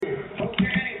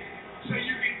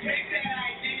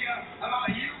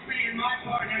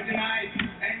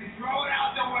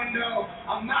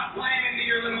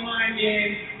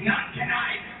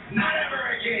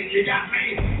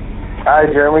Hi,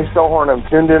 Jeremy Stillhorn. I'm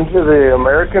tuned into the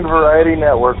American Variety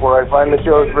Network, where I find the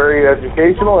show is very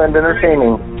educational and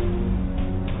entertaining.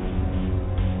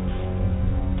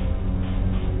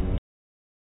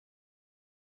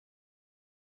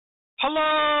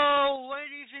 Hello,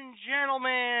 ladies and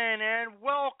gentlemen, and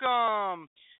welcome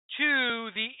to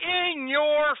the In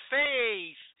Your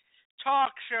Face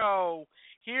talk show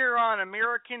here on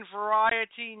American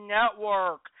Variety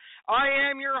Network. I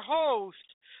am your host,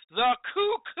 the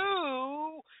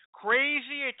cuckoo,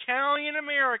 crazy Italian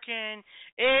American,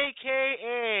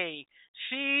 a.k.a.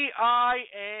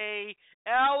 CIA,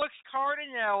 Alex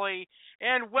Cardinale,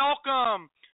 and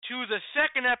welcome to the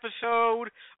second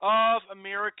episode of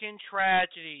American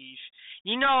Tragedies.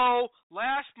 You know,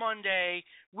 last Monday,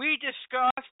 we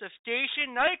discussed the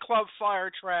station nightclub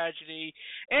fire tragedy,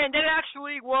 and it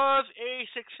actually was a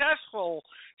successful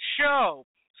show.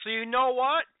 So you know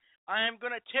what? I am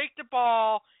going to take the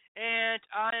ball, and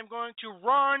I am going to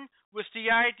run with the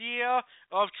idea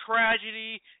of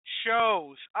tragedy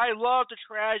shows. I love the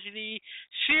tragedy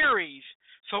series.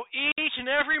 So each and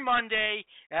every Monday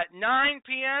at 9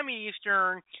 p.m.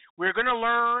 Eastern, we're going to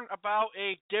learn about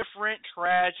a different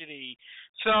tragedy.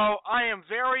 So I am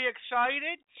very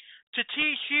excited to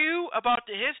teach you about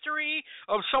the history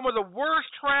of some of the worst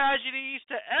tragedies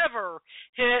to ever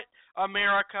hit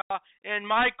America. And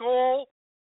my goal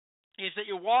is that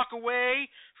you walk away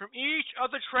from each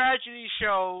of the tragedy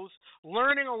shows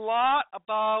learning a lot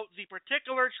about the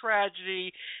particular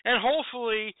tragedy, and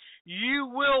hopefully you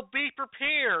will be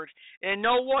prepared and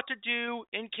know what to do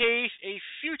in case a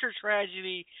future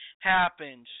tragedy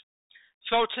happens.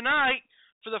 So tonight,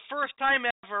 for the first time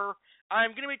ever,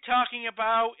 I'm going to be talking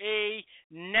about a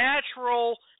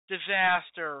natural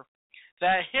disaster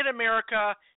that hit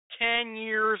America 10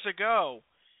 years ago.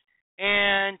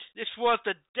 And this was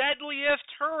the deadliest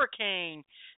hurricane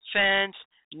since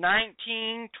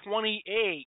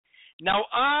 1928. Now,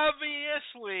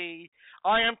 obviously,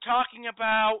 I am talking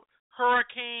about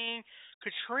Hurricane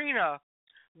Katrina,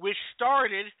 which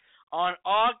started on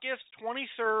August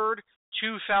 23rd,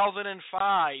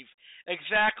 2005,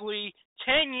 exactly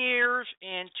 10 years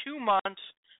and 2 months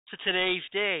to today's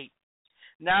date.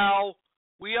 Now,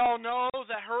 we all know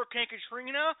that Hurricane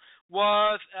Katrina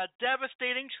was a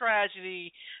devastating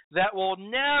tragedy that will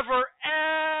never,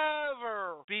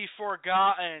 ever be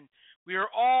forgotten. We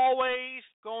are always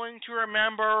going to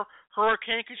remember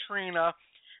Hurricane Katrina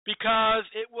because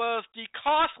it was the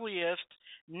costliest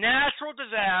natural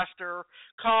disaster,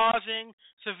 causing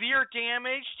severe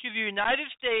damage to the United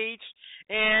States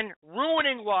and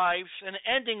ruining lives and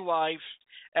ending lives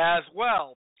as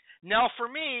well. Now, for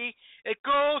me, it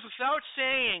goes without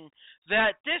saying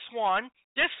that this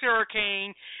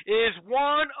hurricane, is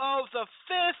one of the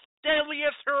 5th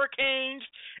deadliest hurricanes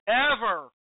ever.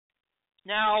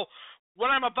 Now, what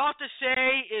I'm about to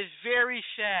say is very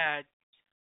sad,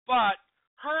 but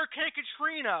Hurricane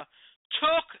Katrina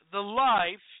took the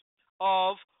life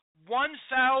of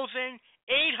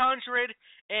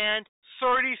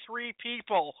 1,833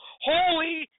 people.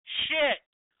 Holy shit!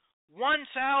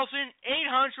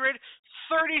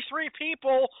 1,833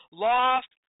 people lost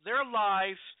their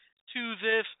lives to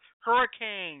this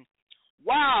hurricane.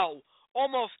 Wow,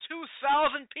 almost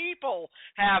 2,000 people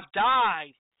have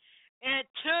died. And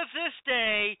to this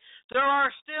day, there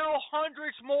are still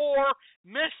hundreds more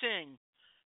missing.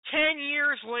 10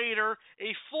 years later,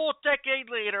 a full decade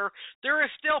later, there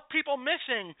is still people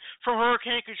missing from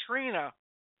Hurricane Katrina.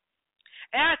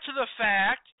 Add to the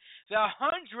fact that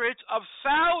hundreds of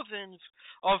thousands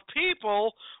of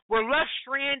people were left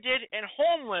stranded and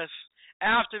homeless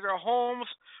after their homes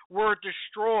were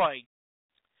destroyed.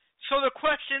 So the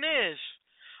question is,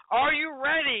 are you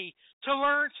ready to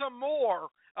learn some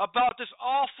more about this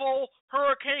awful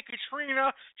Hurricane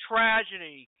Katrina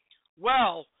tragedy?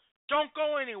 Well, don't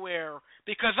go anywhere,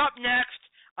 because up next,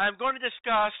 I'm going to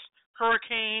discuss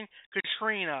Hurricane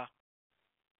Katrina.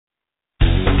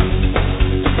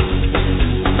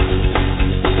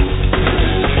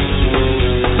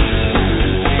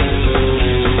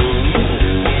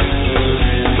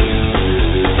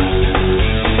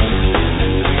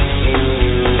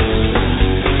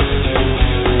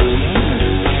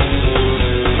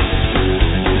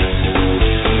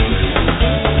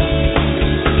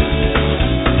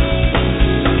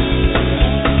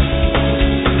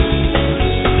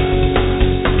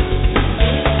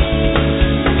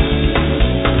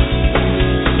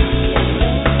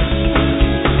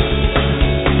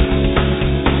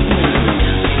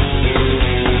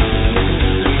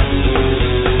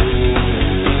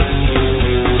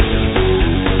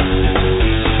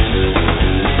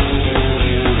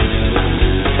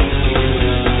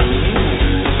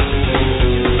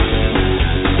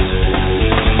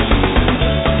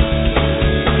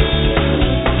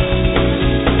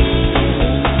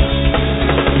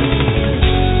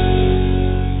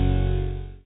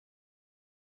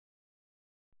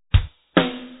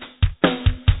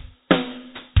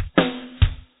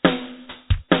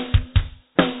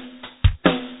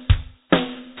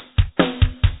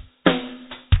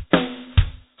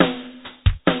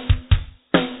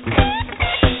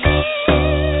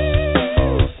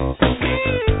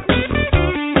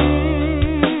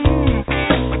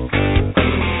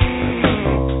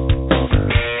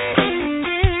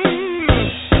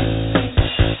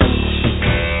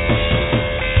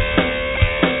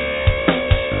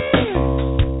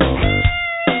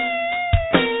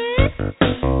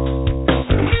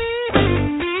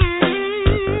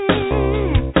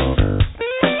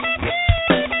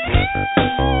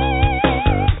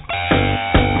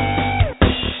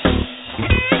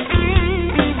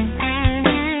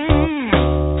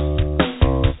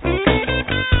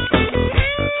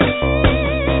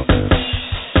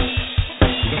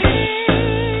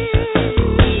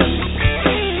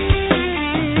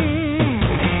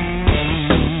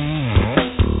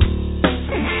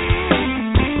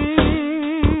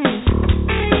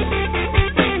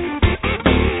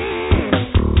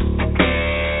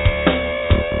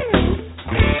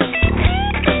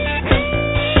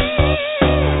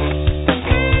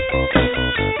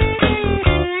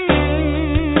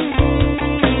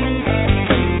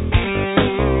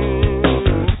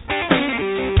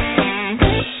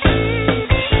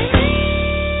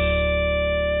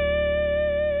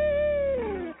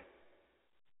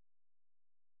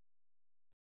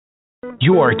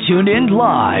 You are tuned in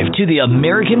live to the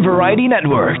American Variety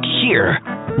Network, here,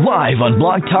 live on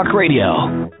Blog Talk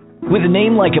Radio. With a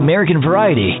name like American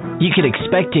Variety, you can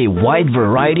expect a wide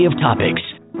variety of topics.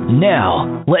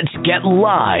 Now, let's get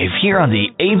live here on the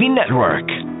AV Network.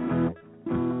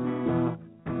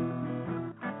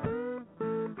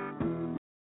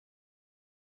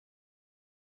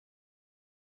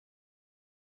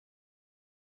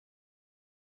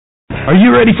 Are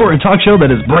you ready for a talk show that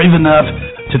is brave enough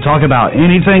to talk about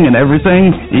anything and everything,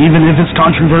 even if it's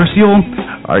controversial?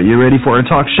 Are you ready for a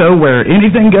talk show where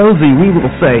anything goes and we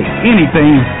will say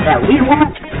anything that we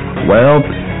want? Well,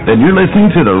 then you're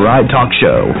listening to the right talk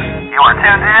show. You are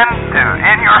tuned in to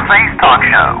In Your Face Talk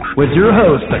Show with your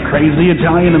host, the crazy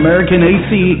Italian-American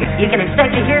AC. You can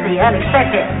expect to hear the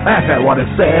unexpected. Laugh at what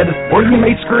is said, or you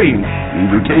may scream.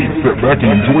 Either case, sit back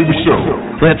and enjoy the show.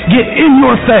 Let's get in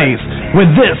your face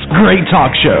with this great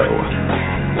talk show.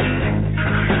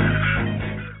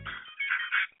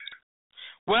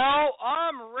 Well,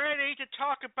 I'm ready to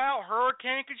talk about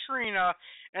Hurricane Katrina,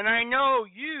 and I know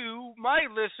you, my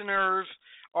listeners,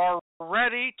 are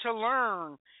ready to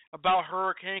learn about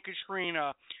Hurricane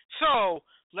Katrina. So,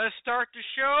 let's start the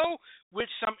show with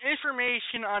some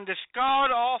information on this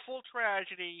god-awful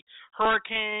tragedy,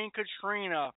 Hurricane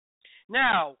Katrina.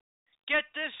 Now, get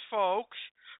this, folks.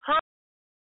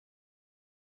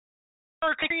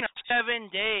 Hurricane 7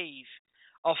 days.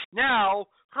 Now,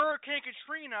 Hurricane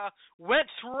Katrina went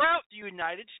throughout the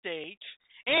United States,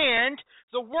 and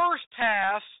the worst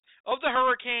pass of the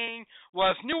hurricane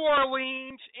was New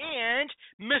Orleans and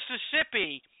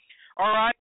Mississippi. All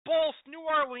right, both New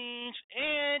Orleans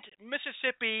and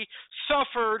Mississippi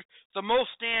suffered the most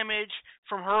damage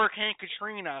from Hurricane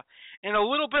Katrina. And a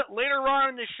little bit later on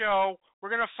in the show, we're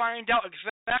going to find out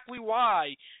exactly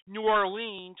why New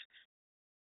Orleans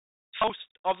most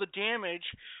of the damage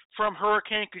from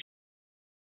Hurricane Katrina.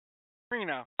 You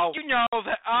know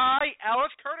that I,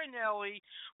 Alex Cardinale,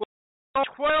 was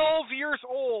 12 years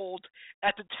old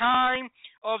at the time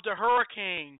of the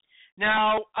hurricane.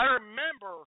 Now, I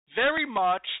remember very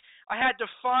much I had to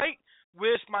fight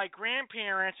with my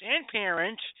grandparents and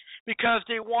parents because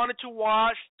they wanted to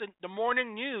watch the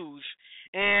morning news.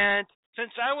 And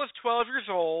since I was 12 years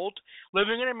old,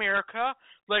 living in America,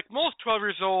 like most 12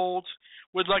 years olds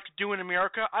would like to do in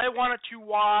America, I wanted to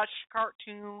watch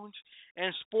cartoons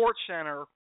and Sports Center.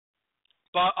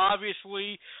 But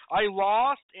obviously, I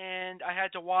lost, and I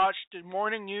had to watch the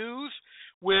morning news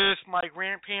with my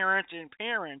grandparents and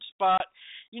parents. But,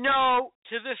 you know,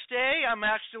 to this day, I'm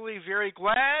actually very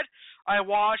glad I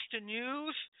watched the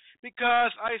news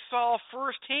because I saw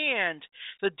firsthand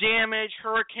the damage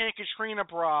Hurricane Katrina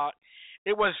brought.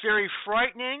 It was very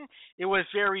frightening. It was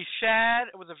very sad.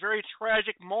 It was a very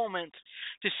tragic moment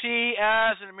to see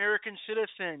as an American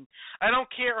citizen. I don't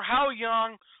care how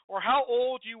young or how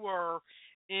old you were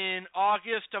in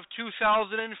August of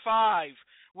 2005.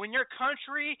 When your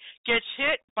country gets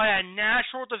hit by a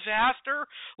natural disaster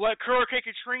like Hurricane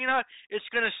Katrina, it's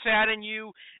going to sadden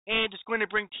you and it's going to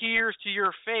bring tears to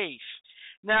your face.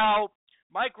 Now,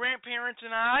 my grandparents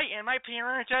and I, and my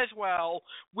parents as well,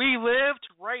 we lived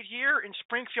right here in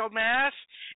Springfield, Mass,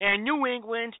 and New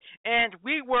England, and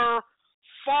we were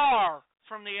far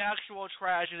from the actual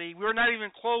tragedy. We were not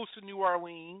even close to New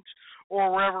Orleans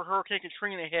or wherever Hurricane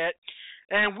Katrina hit,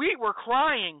 and we were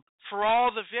crying for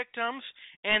all the victims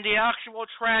and the actual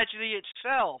tragedy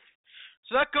itself.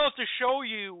 So that goes to show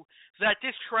you that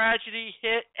this tragedy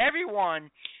hit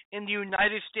everyone in the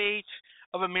United States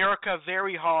of America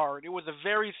very hard. It was a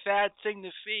very sad thing to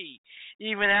see,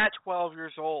 even at 12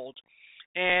 years old.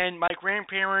 And my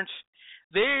grandparents,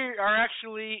 they are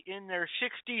actually in their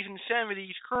 60s and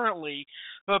 70s currently,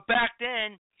 but back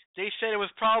then, they said it was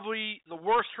probably the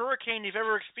worst hurricane they've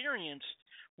ever experienced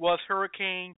was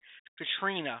Hurricane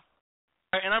Katrina.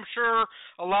 And I'm sure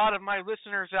a lot of my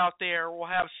listeners out there will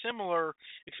have similar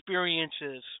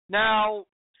experiences. Now,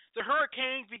 the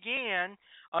hurricane began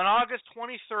on August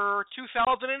 23rd,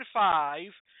 2005,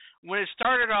 when it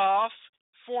started off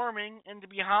forming in the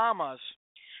Bahamas.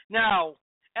 Now,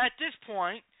 at this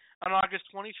point, on August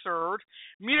 23rd,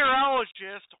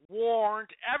 meteorologists warned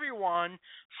everyone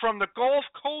from the Gulf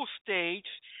Coast states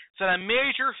that a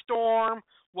major storm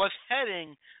was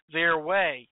heading their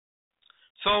way.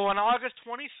 So on August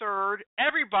 23rd,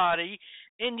 everybody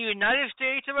in the United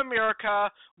States of America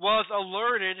was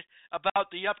alerted about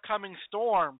the upcoming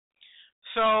storm.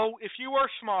 So if you were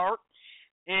smart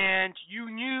and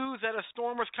you knew that a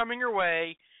storm was coming your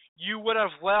way, you would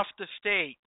have left the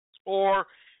state or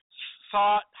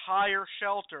sought higher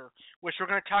shelter, which we're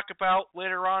going to talk about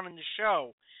later on in the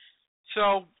show.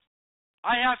 So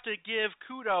I have to give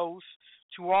kudos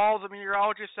to all the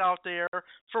meteorologists out there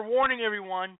for warning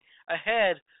everyone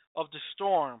ahead of the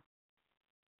storm.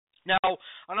 Now,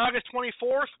 on August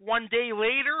 24th, one day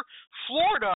later,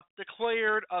 Florida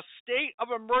declared a state of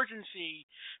emergency,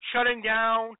 shutting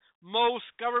down most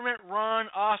government-run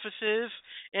offices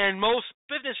and most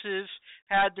businesses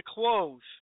had to close.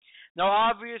 Now,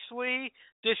 obviously,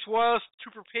 this was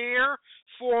to prepare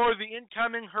for the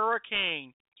incoming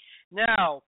hurricane.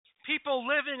 Now, people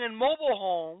living in mobile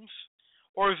homes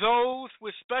or those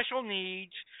with special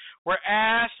needs were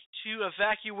asked to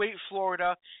evacuate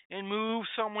Florida and move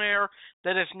somewhere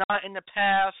that is not in the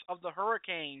path of the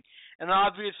hurricane. And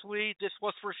obviously, this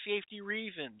was for safety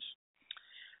reasons.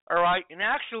 All right, and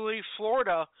actually,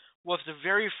 Florida was the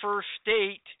very first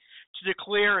state to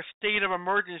declare a state of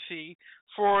emergency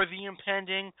for the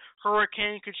impending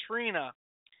Hurricane Katrina.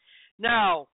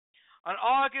 Now, on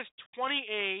August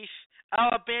 28th,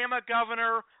 Alabama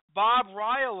Governor Bob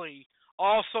Riley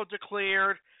also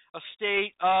declared a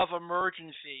state of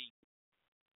emergency.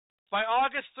 By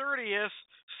August 30th,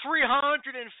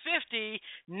 350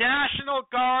 National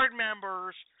Guard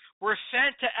members were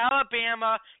sent to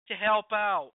Alabama to help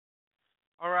out.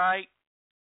 All right?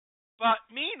 But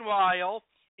meanwhile,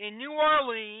 in New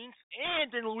Orleans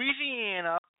and in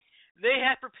Louisiana, they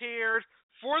had prepared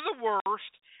for the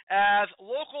worst as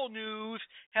local news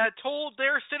had told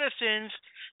their citizens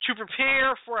to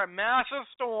prepare for a massive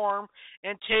storm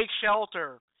and take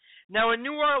shelter. Now, in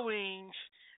New Orleans,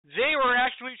 they were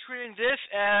actually treating this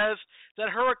as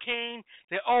that hurricane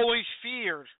they always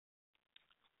feared,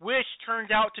 which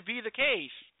turned out to be the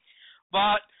case.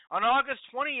 But on August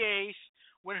 28th,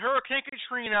 when Hurricane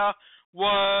Katrina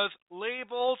was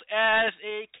labeled as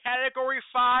a Category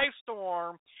 5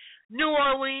 storm, New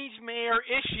Orleans mayor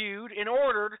issued and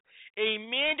ordered a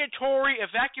mandatory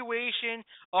evacuation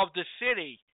of the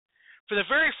city. For the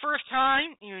very first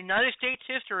time in United States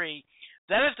history,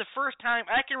 that is the first time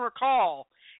I can recall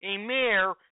a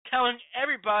mayor telling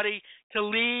everybody to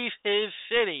leave his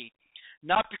city.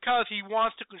 Not because he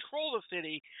wants to control the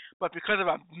city, but because of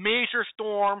a major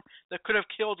storm that could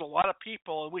have killed a lot of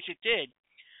people, which it did.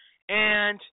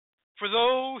 And for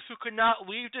those who could not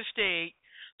leave the state,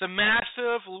 the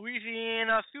massive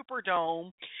Louisiana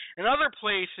Superdome and other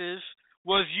places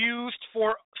was used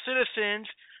for citizens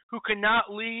who could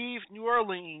not leave New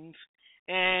Orleans,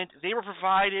 and they were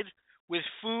provided with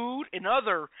food and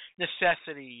other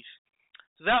necessities.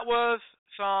 So that was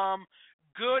some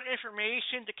good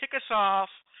information to kick us off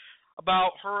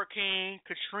about Hurricane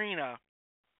Katrina.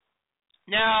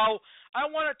 Now, I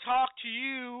want to talk to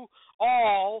you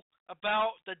all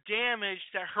about the damage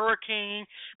that Hurricane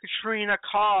Katrina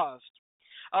caused.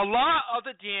 A lot of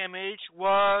the damage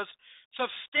was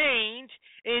sustained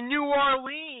in New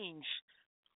Orleans.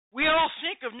 We all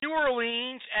think of New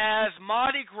Orleans as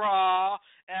Mardi Gras,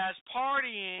 as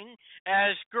partying,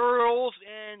 as girls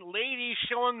and ladies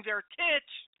showing their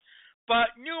tits,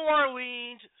 but New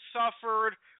Orleans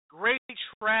suffered great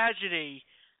tragedy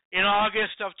in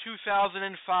August of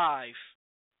 2005.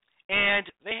 And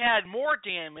they had more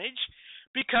damage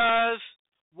because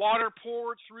water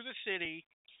poured through the city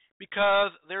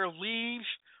because their leaves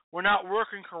were not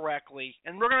working correctly.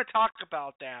 And we're going to talk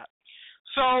about that.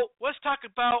 So let's talk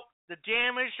about the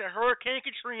damage that Hurricane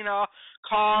Katrina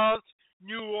caused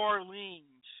New Orleans.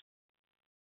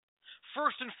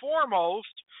 First and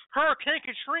foremost, Hurricane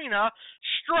Katrina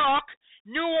struck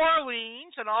New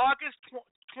Orleans on August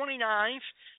 29th,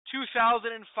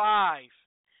 2005.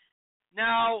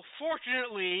 Now,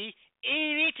 fortunately,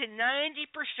 80 to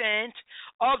 90%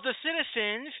 of the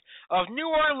citizens of New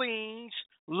Orleans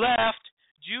left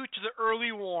due to the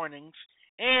early warnings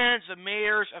and the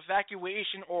mayor's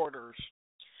evacuation orders.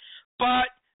 But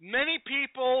many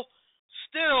people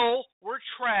still were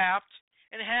trapped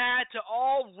and had to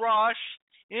all rush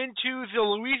into the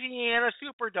Louisiana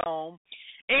Superdome,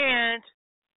 and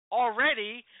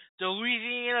already the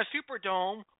Louisiana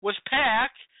Superdome was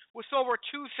packed with over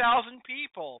 2,000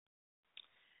 people.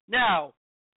 Now,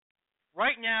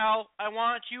 right now, I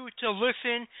want you to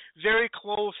listen very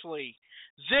closely.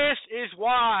 This is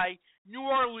why New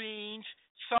Orleans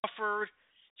suffered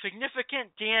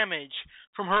significant damage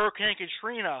from Hurricane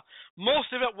Katrina.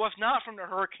 Most of it was not from the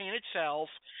hurricane itself,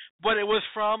 but it was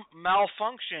from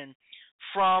malfunction,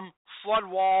 from flood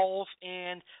walls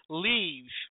and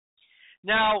levees.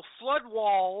 Now, flood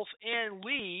walls and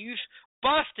levees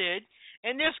busted,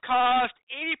 and this caused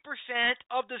 80%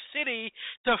 of the city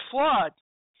to flood.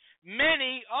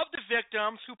 Many of the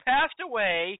victims who passed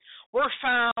away were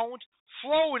found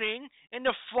floating in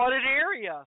the flooded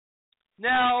area.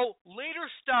 Now, later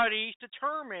studies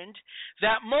determined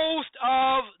that most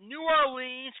of New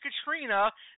Orleans Katrina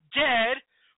dead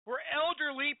were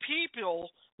elderly people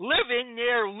living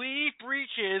near leve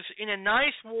breaches in a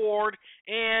Nice Ward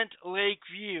and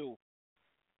Lakeview.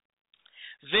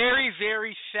 Very,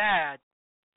 very sad.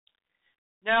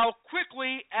 Now,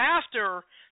 quickly after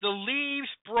the levees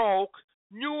broke,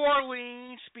 New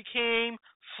Orleans became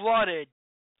flooded.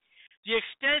 The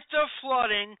extensive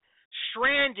flooding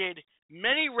stranded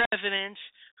many residents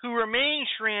who remained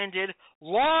stranded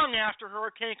long after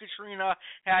Hurricane Katrina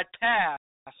had passed.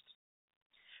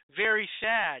 Very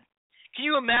sad. Can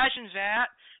you imagine that?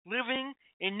 Living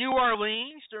in New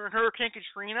Orleans during Hurricane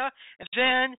Katrina, and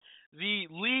then the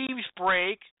levees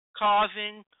break,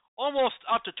 causing almost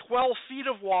up to 12 feet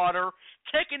of water,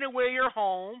 taking away your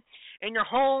home, and your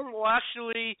home will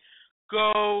actually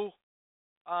go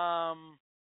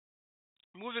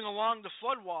moving along the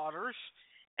floodwaters,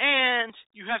 and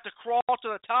you have to crawl to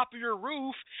the top of your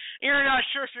roof, and you're not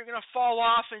sure if you're going to fall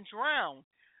off and drown.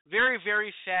 Very,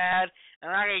 very sad,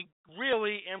 and I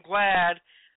really am glad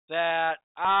that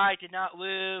I did not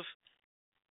live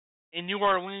in New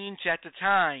Orleans at the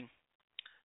time.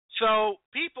 So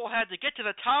people had to get to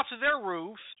the tops of their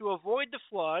roofs to avoid the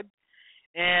flood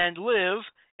and live,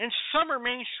 and some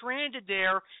remained stranded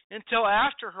there until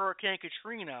after Hurricane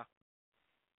Katrina.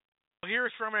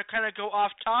 Here's where I'm going to kind of go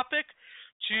off topic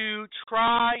to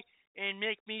try and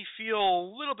make me feel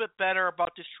a little bit better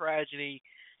about this tragedy.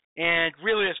 And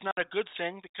really, it's not a good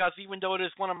thing, because even though it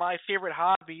is one of my favorite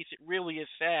hobbies, it really is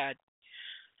sad.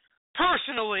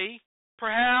 Personally,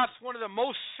 perhaps one of the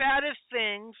most saddest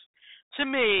things to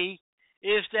me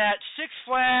is that Six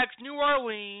Flags New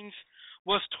Orleans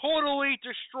was totally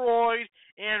destroyed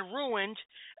and ruined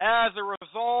as a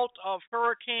result of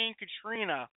Hurricane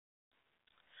Katrina.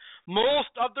 Most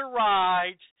of the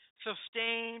rides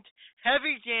sustained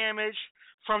heavy damage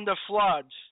from the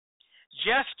floods.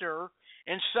 Jester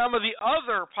and some of the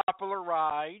other popular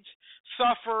rides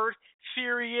suffered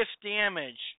serious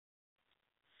damage.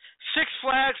 Six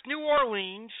Flags New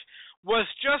Orleans was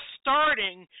just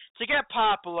starting to get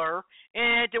popular,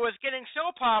 and it was getting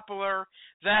so popular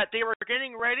that they were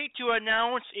getting ready to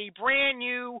announce a brand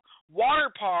new water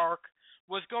park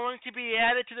was going to be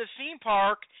added to the theme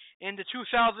park in the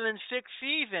 2006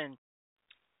 season.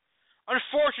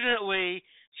 Unfortunately,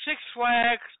 Six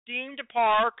Flags deemed the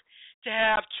park to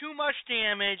have too much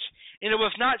damage, and it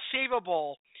was not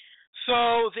savable.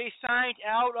 So they signed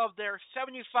out of their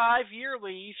 75-year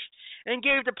lease and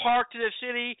gave the park to the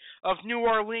city of New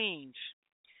Orleans.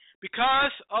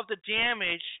 Because of the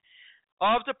damage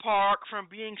of the park from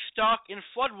being stuck in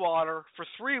floodwater for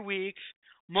 3 weeks,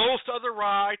 most of the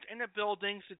rides and the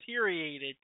buildings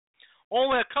deteriorated.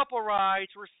 Only a couple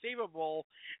rides were savable,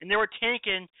 and they were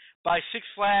taken by Six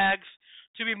Flags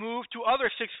to be moved to other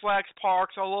Six Flags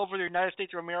parks all over the United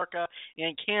States of America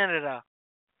and Canada.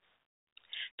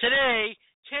 Today,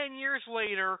 10 years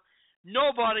later,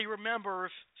 nobody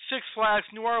remembers Six Flags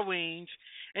New Orleans,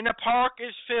 and the park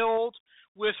is filled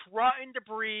with rotten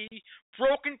debris,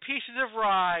 broken pieces of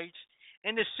rides,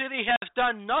 and the city has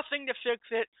done nothing to fix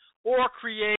it or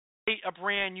create a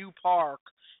brand new park.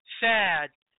 Sad.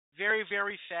 Very,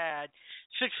 very sad.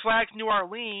 Six Flags New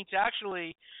Orleans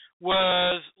actually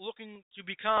was looking to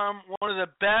become one of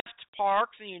the best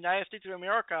parks in the United States of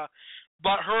America,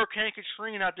 but Hurricane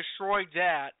Katrina destroyed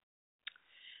that.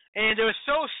 And it was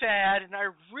so sad, and I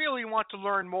really want to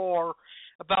learn more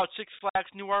about Six Flags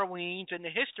New Orleans and the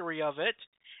history of it,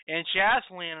 and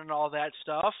Jazzland and all that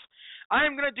stuff.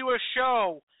 I'm going to do a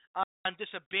show on this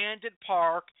abandoned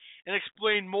park and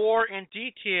explain more in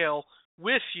detail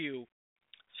with you.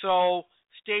 So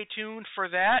stay tuned for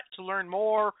that to learn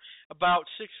more about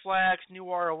Six Flags New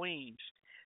Orleans.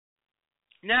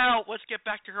 Now, let's get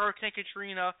back to Hurricane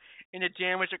Katrina and the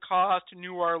damage it caused to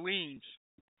New Orleans.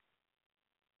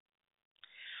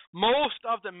 Most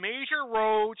of the major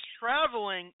roads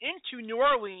traveling into New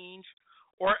Orleans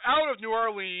or out of New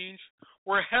Orleans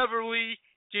were heavily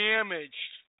damaged.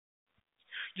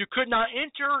 You could not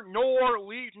enter nor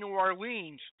leave New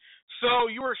Orleans, so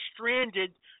you were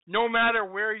stranded no matter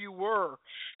where you were.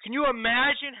 Can you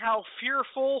imagine how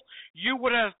fearful you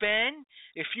would have been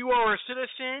if you were a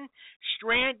citizen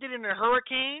stranded in a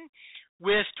hurricane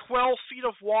with 12 feet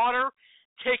of water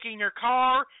taking your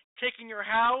car, taking your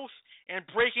house, and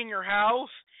breaking your house,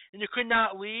 and you could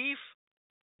not leave?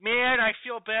 Man, I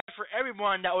feel bad for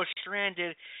everyone that was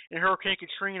stranded in Hurricane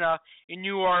Katrina in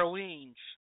New Orleans.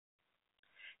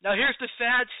 Now, here's the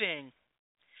sad thing.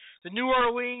 The New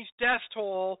Orleans death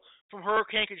toll from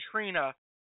Hurricane Katrina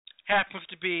happens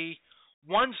to be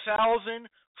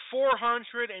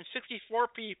 1,464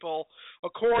 people,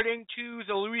 according to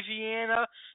the Louisiana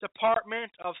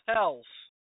Department of Health.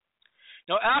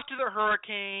 Now, after the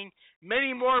hurricane,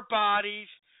 many more bodies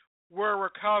were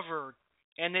recovered,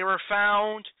 and they were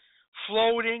found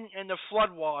floating in the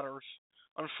floodwaters,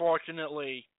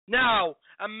 unfortunately. Now,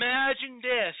 imagine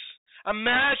this.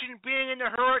 Imagine being in the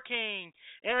hurricane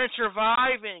and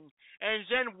surviving, and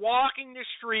then walking the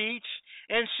streets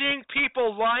and seeing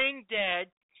people lying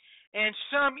dead, and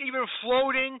some even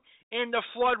floating in the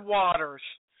floodwaters.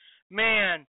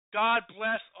 Man, God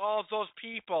bless all those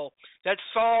people that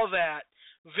saw that.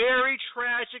 Very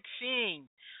tragic scene.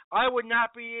 I would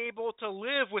not be able to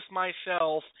live with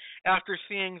myself after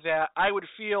seeing that. I would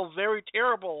feel very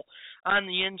terrible on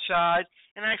the inside,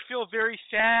 and I feel very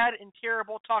sad and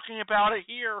terrible talking about it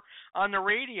here on the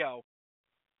radio.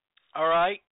 All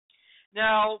right?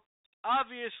 Now,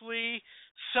 obviously,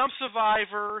 some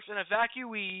survivors and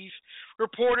evacuees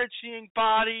reported seeing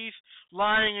bodies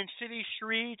lying in city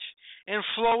streets and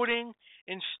floating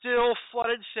in still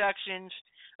flooded sections,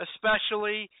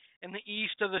 especially in the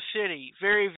east of the city.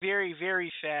 Very, very,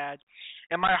 very sad.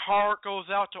 And my heart goes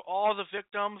out to all the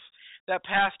victims that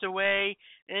passed away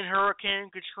in Hurricane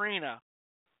Katrina.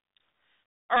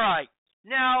 All right,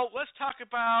 now let's talk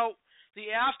about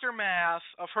the aftermath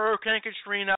of Hurricane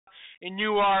Katrina in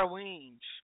New Orleans.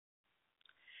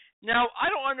 Now, I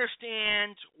don't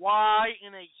understand why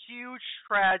in a huge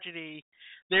tragedy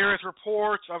there is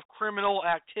reports of criminal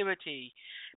activity.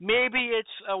 Maybe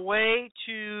it's a way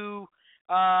to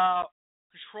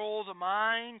control the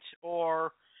mind,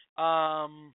 or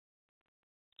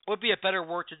would be a better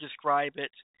word to describe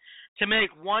it, to make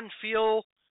one feel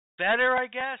better, I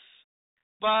guess.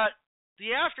 But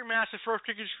the aftermath of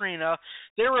Hurricane Katrina,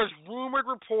 there was rumored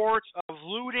reports of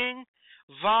looting,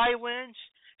 violence,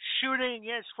 shooting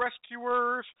against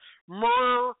rescuers,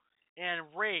 murder, and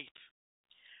rape.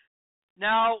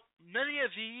 Now, many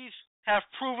of these have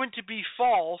proven to be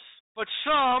false, but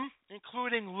some,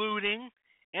 including looting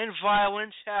and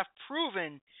violence, have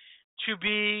proven to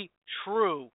be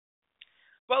true.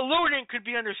 But looting could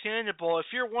be understandable.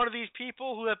 If you're one of these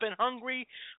people who have been hungry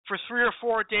for 3 or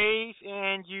 4 days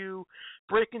and you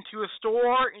break into a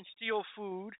store and steal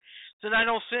food, then I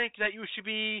don't think that you should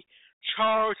be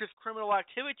charged with criminal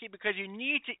activity, because you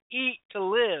need to eat to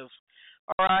live.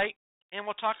 All right? And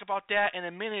we'll talk about that in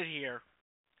a minute here.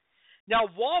 Now,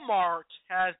 Walmart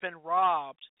has been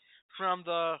robbed from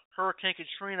the Hurricane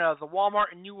Katrina. The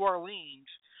Walmart in New Orleans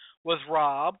was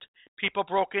robbed. People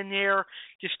broke in there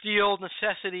to steal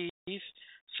necessities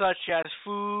such as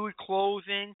food,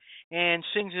 clothing, and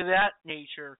things of that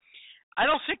nature. I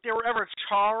don't think they were ever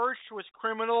charged with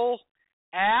criminal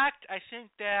act. I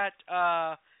think that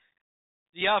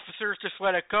the officers just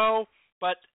let it go,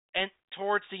 but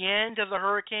towards the end of the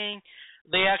hurricane,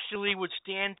 they actually would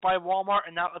stand by Walmart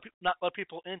and not let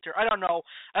people enter. I don't know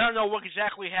what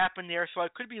exactly happened there, so I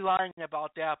could be lying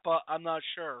about that, but I'm not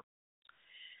sure.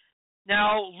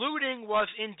 Now, looting was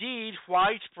indeed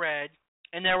widespread,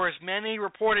 and there was many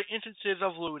reported instances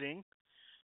of looting,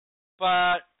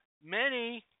 but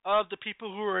many of the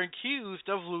people who were accused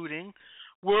of looting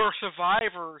were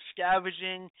survivors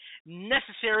scavenging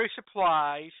necessary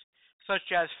supplies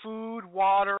such as food,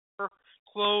 water,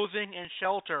 clothing, and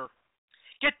shelter.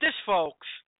 Get this, folks.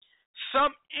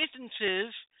 Some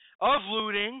instances of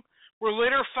looting were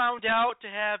later found out to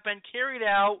have been carried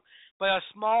out by a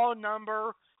small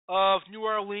number of New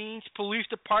Orleans Police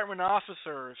Department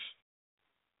officers.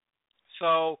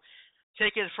 So,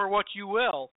 take it for what you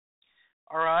will.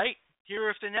 All right?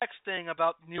 Here's the next thing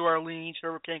about New Orleans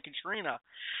Hurricane Katrina.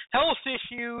 Health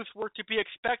issues were to be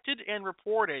expected and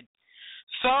reported.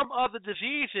 Some of the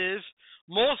diseases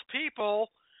most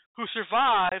people who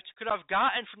survived could have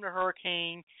gotten from the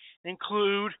hurricane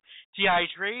include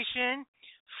dehydration,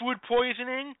 food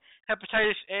poisoning,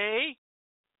 hepatitis A,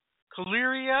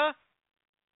 cholera,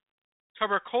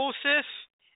 tuberculosis,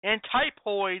 and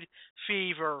typhoid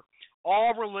fever,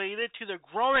 all related to the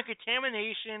growing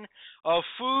contamination of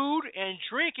food and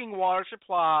drinking water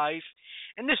supplies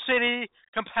in the city,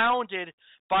 compounded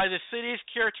by the city's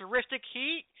characteristic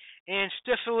heat and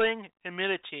stifling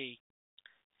humidity.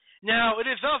 Now, it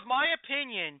is of my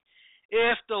opinion,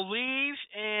 if the leaves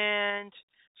and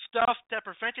stuff that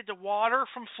prevented the water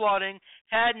from flooding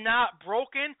had not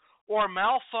broken or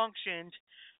malfunctioned,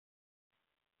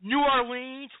 New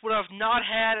Orleans would have not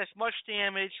had as much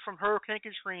damage from Hurricane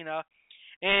Katrina,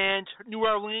 and New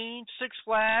Orleans Six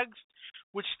Flags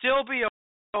would still be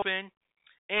open,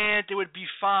 and it would be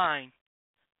fine.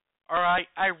 All right,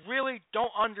 I really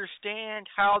don't understand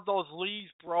how those leaves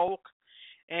broke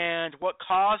and what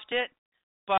caused it,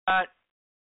 but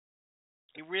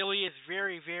it really is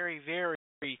very, very,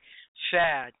 very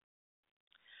sad.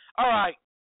 All right.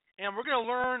 And we're going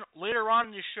to learn later on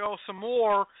in the show some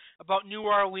more about New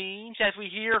Orleans as we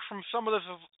hear from some of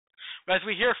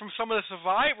the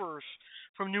survivors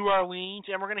from New Orleans,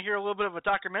 and we're going to hear a little bit of a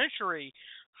documentary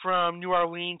from New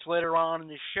Orleans later on in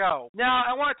the show. Now,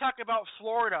 I want to talk about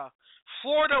Florida.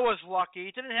 Florida was lucky;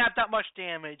 it didn't have that much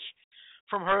damage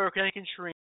from Hurricane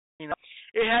Katrina.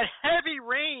 It had heavy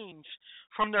rains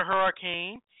from the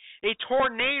hurricane. A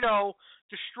tornado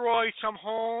destroyed some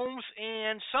homes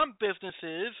and some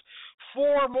businesses.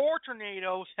 4 more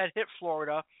tornadoes had hit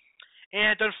Florida,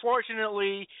 and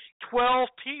unfortunately, 12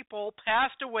 people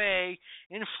passed away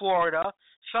in Florida.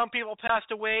 Some people passed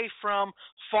away from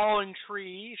falling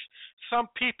trees. Some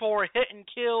people were hit and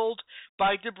killed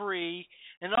by debris,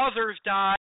 and others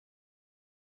died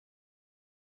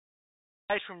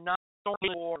from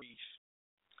non-storm worries.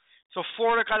 So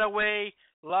Florida got away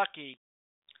lucky.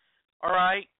 All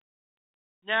right.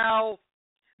 Now,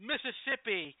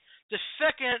 Mississippi, the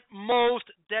second most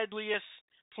deadliest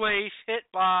place hit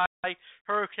by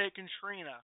Hurricane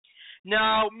Katrina.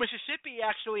 Now, Mississippi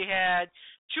actually had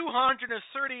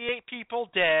 238 people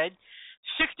dead,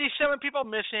 67 people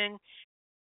missing,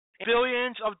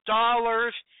 billions of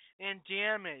dollars in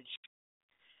damage.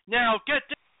 Now, get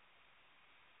this.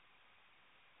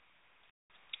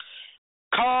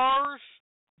 Cars,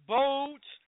 boats,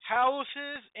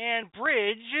 houses, and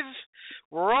bridges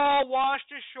were all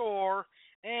washed ashore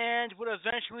and would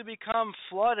eventually become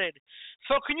flooded.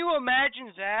 So can you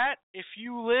imagine that if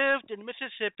you lived in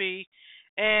Mississippi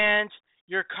and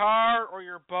your car or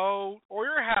your boat or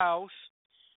your house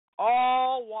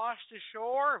all washed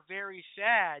ashore? Very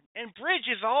sad. And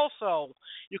bridges also.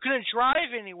 You couldn't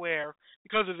drive anywhere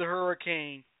because of the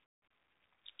hurricane.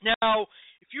 Now,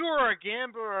 if you are a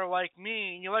gambler like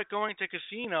me and you like going to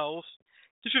casinos,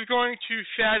 this is going to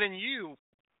sadden you.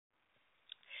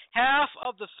 Half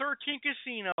of the 13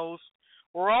 casinos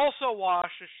were also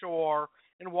washed ashore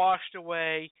and washed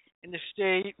away in the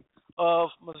state of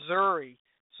Missouri.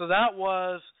 So that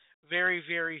was very,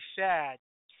 very sad.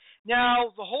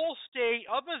 Now, the whole state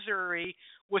of Missouri,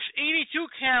 with 82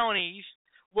 counties,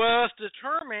 was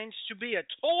determined to be a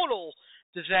total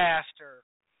disaster.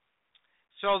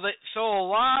 So a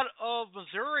lot of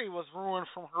Missouri was ruined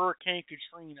from Hurricane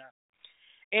Katrina.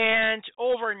 And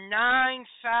over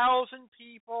 9,000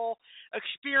 people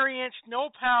experienced no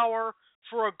power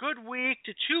for a good week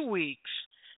to 2 weeks.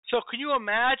 So can you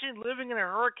imagine living in a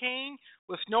hurricane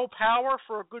with no power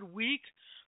for a good week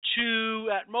to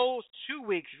at most 2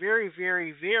 weeks? Very,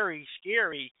 very, very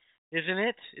scary, isn't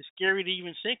it? It's scary to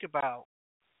even think about.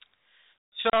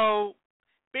 So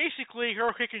basically,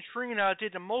 Hurricane Katrina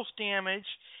did the most damage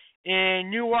in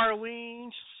New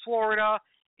Orleans, Florida,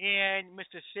 and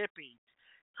Mississippi.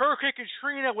 Hurricane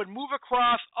Katrina would move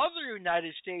across other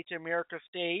United States of America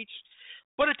states,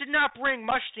 but it did not bring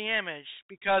much damage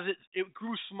because it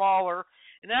grew smaller.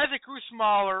 And as it grew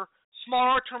smaller,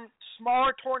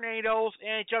 smaller tornadoes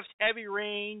and just heavy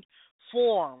rain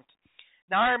formed.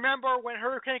 Now, I remember when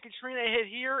Hurricane Katrina hit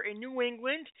here in New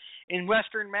England, in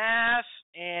Western Mass,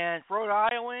 and Rhode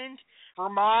Island,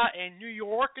 Vermont, and New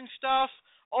York and stuff,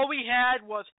 all we had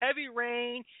was heavy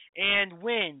rain and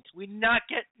wind. We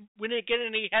didn't get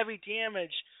any heavy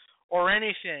damage or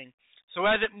anything. So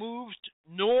as it moved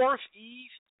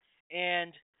northeast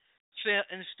and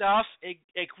stuff,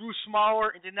 it grew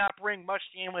smaller and did not bring much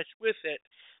damage with it,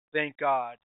 thank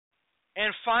God.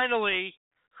 And finally,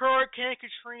 Hurricane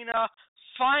Katrina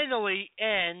finally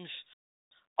ends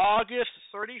August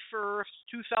 31st,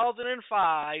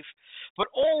 2005, but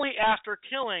only after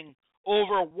killing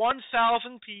over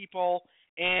 1,000 people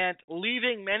and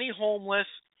leaving many homeless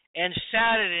and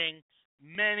saddening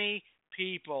many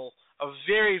people. A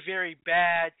very, very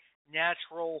bad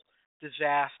natural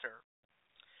disaster.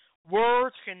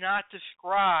 Words cannot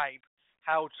describe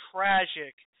how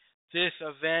tragic this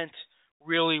event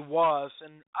really was,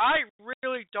 and I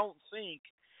really don't think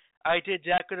I did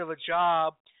that good of a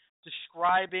job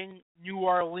describing New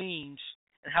Orleans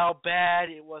and how bad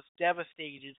it was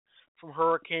devastated from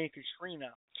Hurricane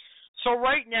Katrina. So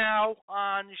right now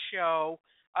on the show,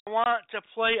 I want to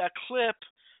play a clip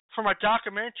from a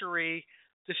documentary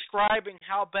describing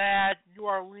how bad New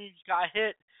Orleans got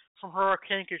hit from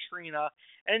Hurricane Katrina,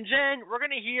 and then we're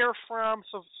going to hear from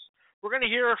some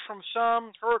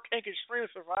Hurricane Katrina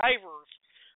survivors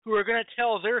who are going to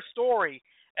tell their story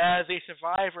as a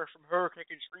survivor from Hurricane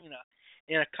Katrina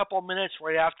in a couple minutes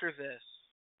right after this.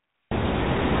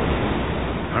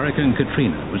 Hurricane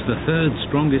Katrina was the third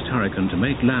strongest hurricane to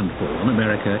make landfall on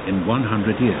America in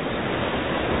 100 years.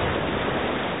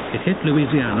 It hit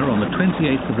Louisiana on the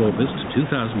 28th of August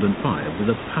 2005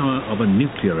 with the power of a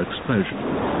nuclear explosion.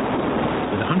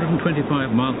 With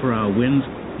 125 mile-per-hour winds,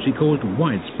 she caused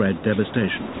widespread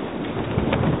devastation.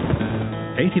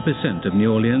 80% of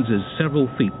New Orleans is several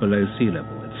feet below sea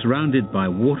level. It's surrounded by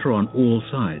water on all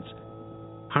sides.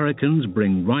 Hurricanes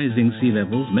bring rising sea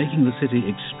levels, making the city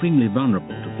extremely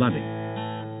vulnerable to flooding.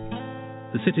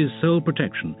 The city's sole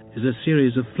protection is a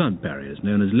series of flood barriers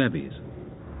known as levees.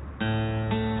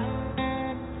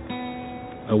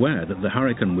 Aware that the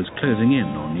hurricane was closing in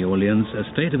on New Orleans, a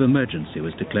state of emergency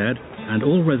was declared and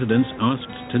all residents asked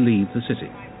to leave the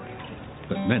city.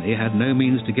 But many had no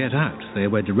means to get out. They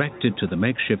were directed to the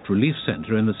makeshift relief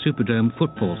center in the Superdome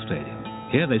football stadium.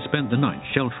 Here they spent the night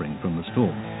sheltering from the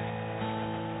storm.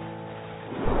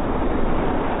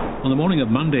 On the morning of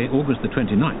Monday, August the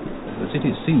 29th, the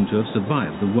city seemed to have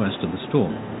survived the worst of the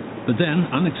storm. But then,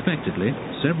 unexpectedly,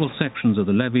 several sections of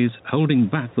the levees holding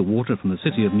back the water from the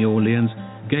city of New Orleans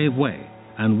gave way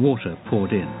and water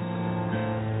poured in.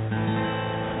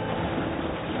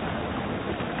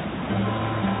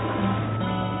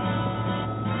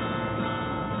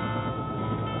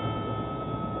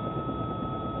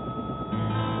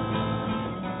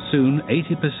 Soon,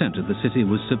 80% of the city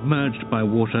was submerged by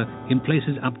water in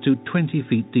places up to 20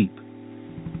 feet deep.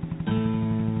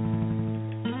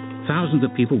 Thousands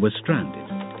of people were stranded.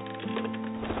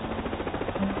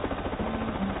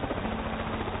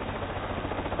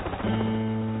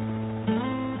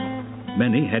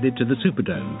 Many headed to the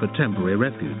Superdome for temporary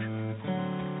refuge.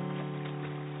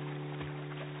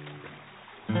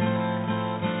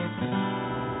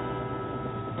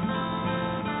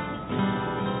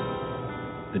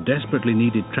 The desperately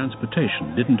needed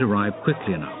transportation didn't arrive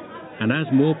quickly enough, and as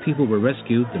more people were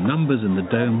rescued, the numbers in the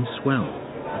dome swelled.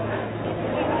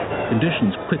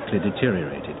 Conditions quickly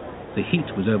deteriorated. The heat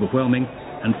was overwhelming,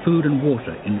 and food and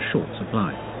water in short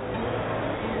supply.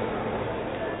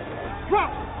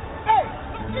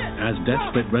 As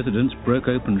desperate residents broke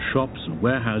open shops and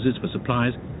warehouses for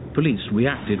supplies, police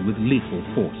reacted with lethal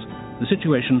force. The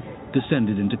situation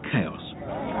descended into chaos.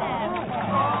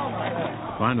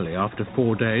 Finally, after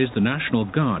 4 days, the National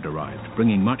Guard arrived,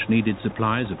 bringing much-needed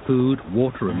supplies of food,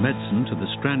 water and medicine to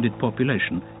the stranded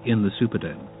population in the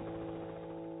Superdome.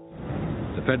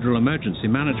 The Federal Emergency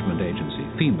Management Agency,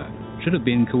 FEMA, should have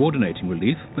been coordinating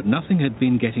relief, but nothing had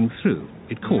been getting through.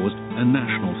 It caused a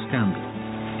national scandal.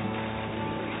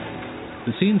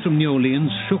 The scenes from New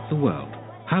Orleans shook the world.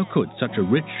 How could such a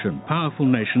rich and powerful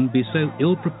nation be so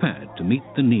ill-prepared to meet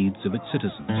the needs of its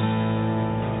citizens?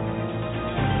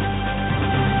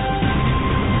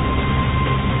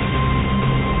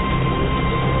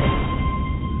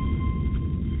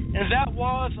 And that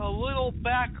was a little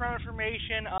background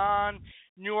information on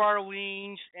New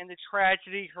Orleans and the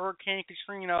tragedy Hurricane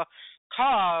Katrina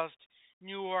caused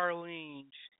New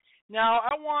Orleans. Now,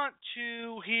 I want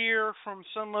to hear from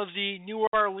some of the New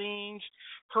Orleans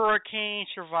hurricane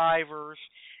survivors,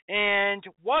 and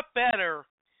what better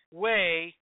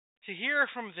way to hear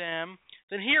from them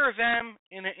than hear them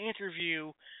in an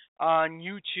interview on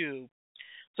YouTube.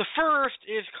 The first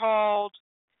is called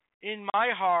In My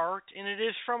Heart, and it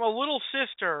is from a little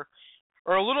sister,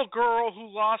 or a little girl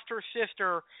who lost her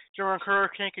sister during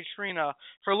Hurricane Katrina.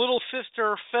 Her little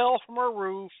sister fell from her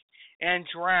roof and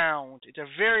drowned. It's a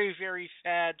very, very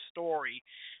sad story.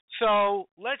 So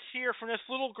let's hear from this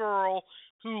little girl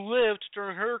who lived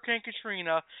during Hurricane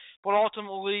Katrina, but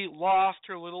ultimately lost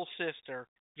her little sister.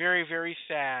 Very, very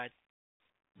sad.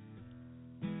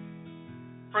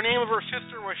 Her name of her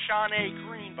sister was Shawnee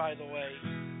Green, by the way.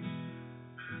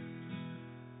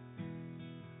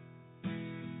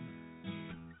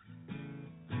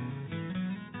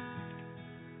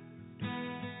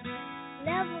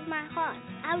 Love of my heart.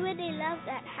 I really love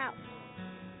that house.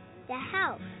 The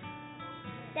house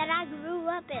that I grew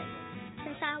up in.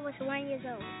 since I was 1 year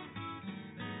old.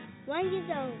 1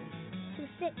 year old to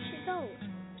 6 years old.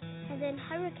 And then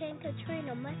Hurricane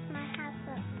Katrina messed my house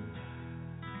up.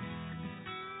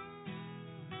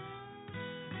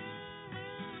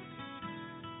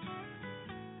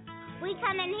 We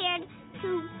come in here to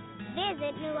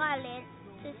visit New Orleans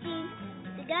to see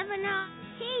the governor.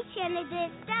 He shouldn't have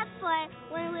did stuff for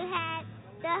when we had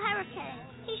the hurricane.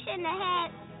 He shouldn't have had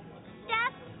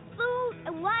stuff, food,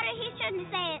 and water. He shouldn't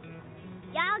have said,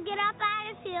 y'all get up out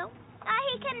of here. Or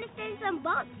he couldn't have sent some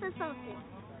boats or something.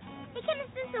 He couldn't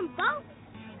have sent some boats,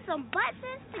 some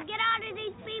buses to get out of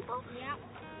these people.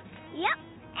 Yep.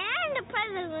 And the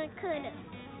president could have.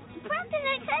 The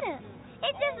president could have.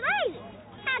 It's just lazy.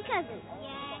 Hi, cousin.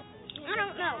 I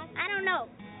don't know.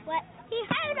 But he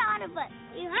hurt all of us.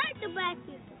 He hurt the black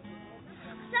people.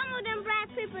 Some of them black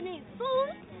people need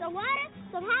food, some water,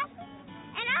 some houses,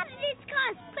 and all of these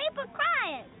cars, people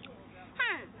crying.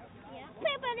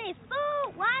 People need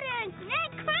food, water, and they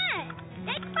crying.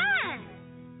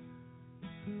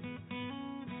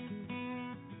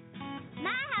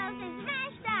 My house is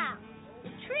smashed out. The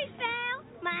tree fell.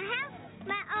 My house,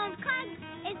 my car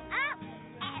is up.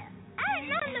 I ain't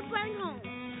nothing to bring home.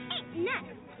 Ain't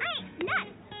nothing.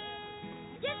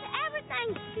 Just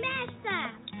everything smashed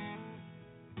out.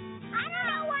 I don't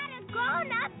know why the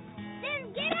grown-ups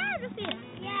didn't get out of here.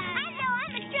 I know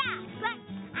I'm a child, but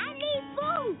I need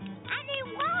food. I need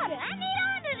water. I need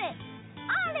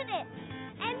all of it.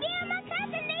 And me and my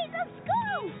cousin need to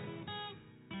school.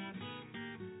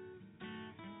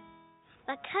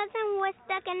 My cousin was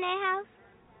stuck in their house,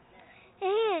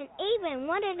 and even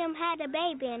one of them had a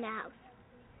baby in the house.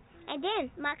 And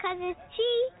then my cousin,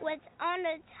 she was on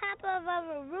the top of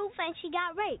a roof and she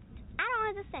got raped. I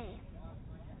don't understand.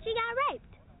 She got raped.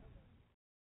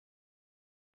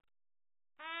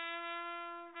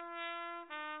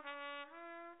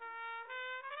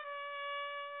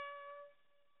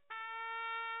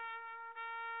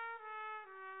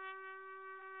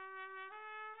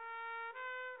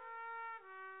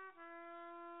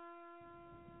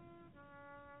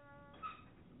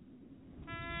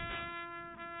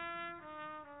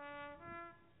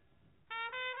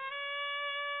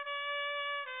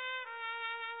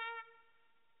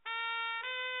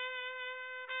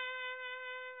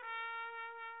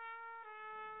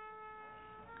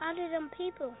 All of them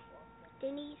people,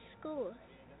 they need schools.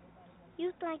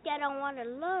 You think they don't want to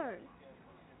learn,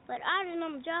 but all of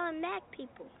them John Mack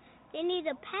people, they need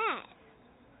a pass.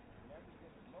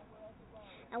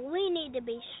 And we need to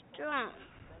be strong,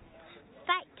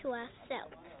 fight to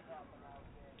ourselves.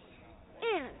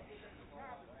 And,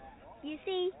 you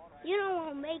see, you don't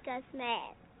want to make us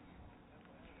mad.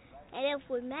 And if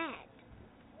we're mad,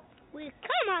 we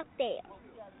come out there,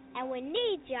 and we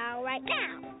need y'all right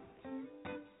now.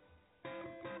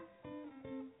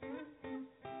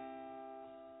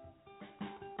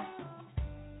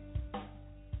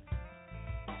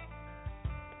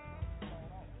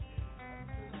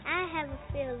 I have a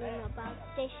feeling about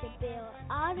they should build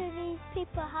all of these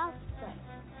people's houses.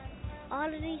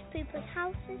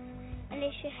 And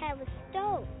they should have a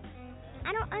stove.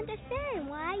 I don't understand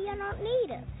why y'all don't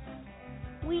need us.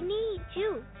 We need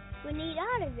you. We need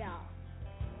all of y'all.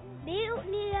 Build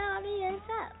all of this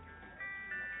up.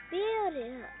 Build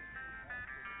it up.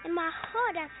 In my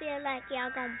heart, I feel like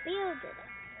y'all gonna build it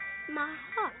up. In my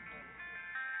heart.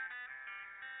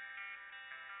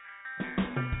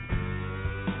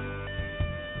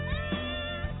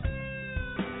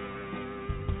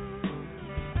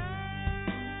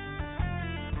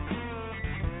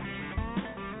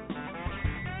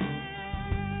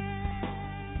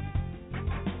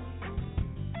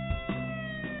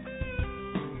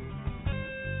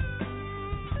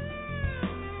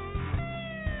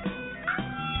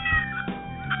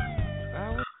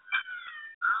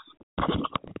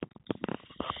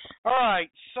 Alright,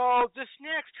 so this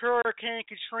next Hurricane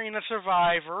Katrina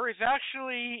survivor is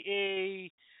actually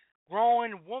a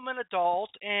grown woman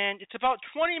adult, and it's about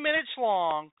 20 minutes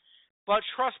long, but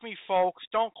trust me, folks,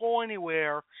 don't go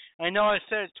anywhere. I know I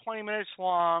said it's 20 minutes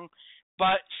long,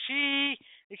 but she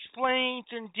explains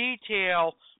in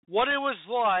detail what it was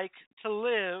like to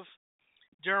live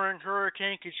during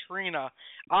Hurricane Katrina.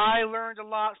 I learned a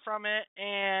lot from it,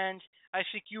 and I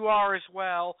think you are as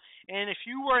well. And if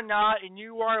you were not in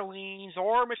New Orleans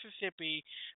or Mississippi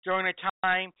during the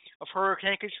time of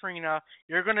Hurricane Katrina,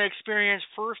 you're going to experience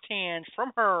firsthand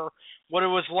from her what it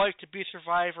was like to be a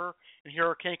survivor in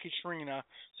Hurricane Katrina.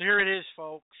 So here it is,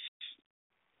 folks.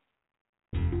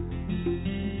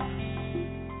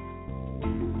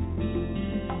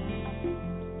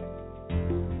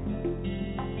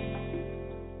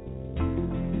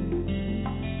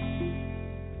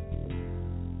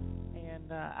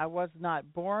 was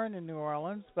not born in New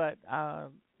Orleans, but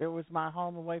it was my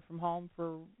home away from home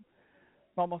for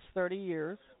almost 30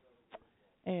 years.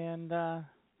 And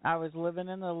I was living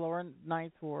in the lower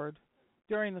Ninth Ward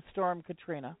during the storm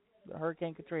Katrina, the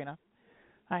Hurricane Katrina.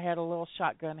 I had a little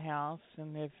shotgun house,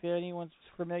 and if anyone's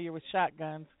familiar with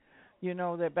shotguns, you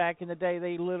know that back in the day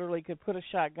they literally could put a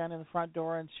shotgun in the front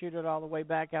door and shoot it all the way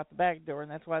back out the back door, and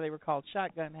that's why they were called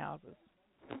shotgun houses.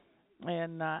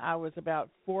 And I was about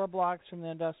 4 blocks from the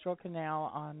Industrial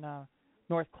Canal on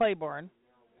North Claiborne.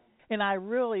 And I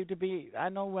really, I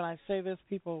know when I say this,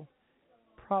 people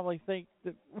probably think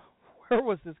that where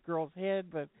was this girl's head,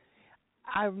 but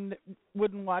I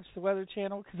wouldn't watch the Weather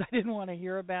Channel because I didn't want to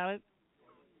hear about it.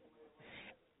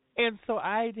 And so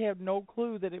I had no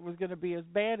clue that it was going to be as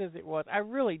bad as it was. I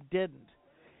really didn't.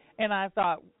 And I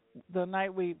thought the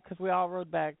night because we all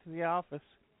rode back to the office,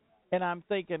 and I'm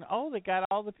thinking, oh, they got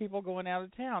all the people going out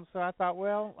of town. So I thought,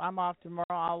 well, I'm off tomorrow,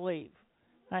 I'll leave.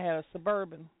 I had a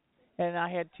Suburban, and I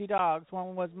had 2 dogs.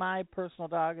 One was my personal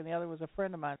dog, and the other was a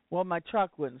friend of mine. Well, my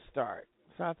truck wouldn't start.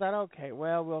 So I thought, okay,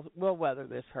 well, we'll weather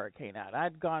this hurricane out.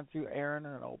 I'd gone through Aaron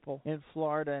and Opal in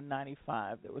Florida in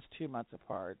 '95. That was 2 months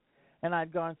apart. And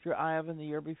I'd gone through Ivan the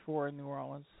year before in New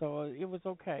Orleans, so it was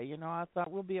okay. You know, I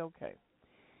thought we'll be okay.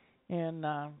 And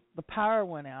the power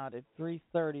went out at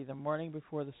 3:30 the morning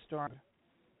before the storm,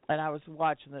 and I was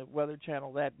watching the Weather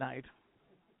Channel that night.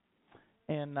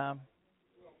 And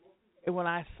when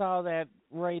I saw that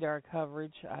radar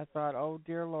coverage, I thought, oh,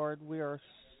 dear Lord, we are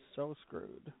so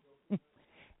screwed.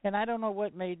 And I don't know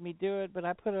what made me do it, but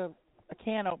I put a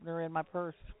can opener in my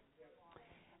purse.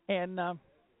 And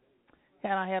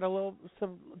I had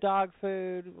some dog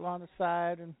food on the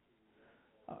side, and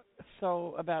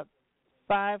so about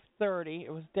 5:30,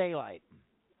 it was daylight.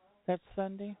 That's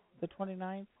Sunday, the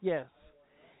 29th? Yes.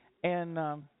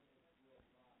 And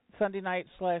Sunday night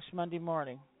 / Monday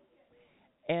morning.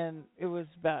 And it was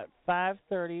about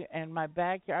 5:30, and my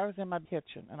backyard, I was in my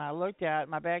kitchen, and I looked out,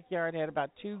 my backyard had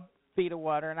about 2 feet of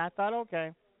water, and I thought,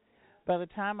 okay. By the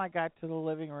time I got to the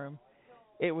living room,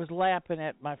 it was lapping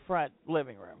at my front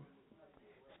living room.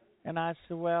 And I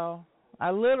said, well,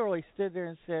 I literally stood there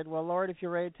and said, well, Lord, if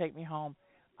you're ready to take me home,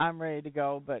 I'm ready to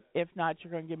go. But if not,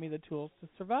 you're going to give me the tools to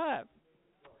survive.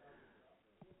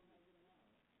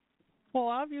 Well,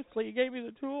 obviously, you gave me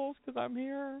the tools because I'm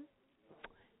here.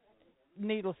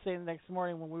 Needless to say, the next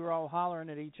morning when we were all hollering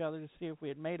at each other to see if we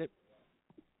had made it,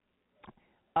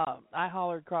 I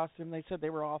hollered across them. They said they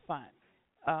were all fine.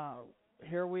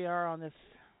 Here we are on this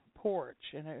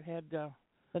porch, and it had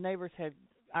the neighbors had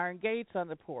iron gates on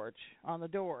the porch, on the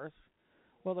doors.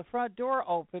 Well, the front door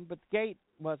opened, but the gate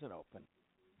wasn't open.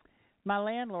 My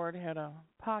landlord had a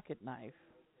pocket knife.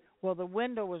 Well, the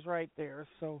window was right there,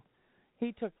 so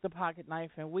he took the pocket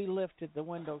knife, and we lifted the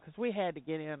window because we had to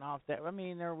get in off that. I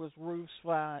mean, there was roofs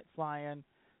flying,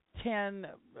 10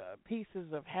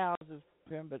 pieces of houses,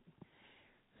 but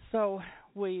so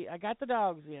I got the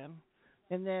dogs in.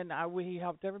 And then we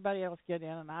helped everybody else get in,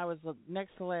 and I was the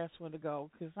next to last one to go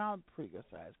because I'm a pretty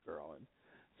good-sized girl. And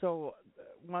so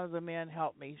one of the men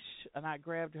helped me, and I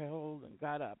grabbed a hold and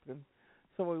got up. And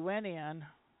so we went in,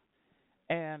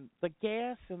 and the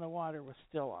gas in the water was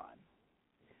still on.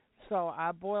 So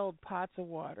I boiled pots of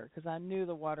water because I knew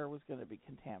the water was going to be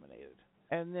contaminated.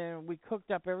 And then we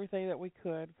cooked up everything that we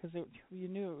could because you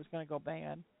knew it was going to go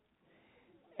bad.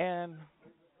 And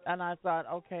I thought,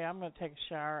 okay, I'm going to take a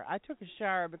shower. I took a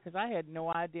shower because I had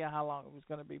no idea how long it was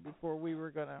going to be before we were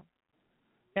going to,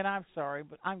 and I'm sorry,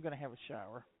 but I'm going to have a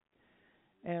shower.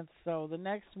 And so the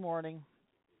next morning,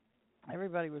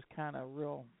 everybody was kind of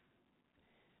real,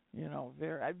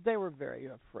 they were very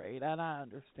afraid, and I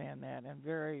understand that, and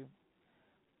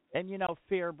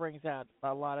fear brings out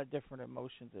a lot of different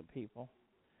emotions in people.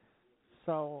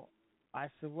 So I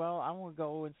said, well, I'm going to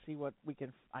go and see what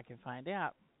I can find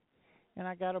out. And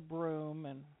I got a broom,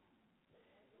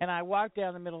 and I walked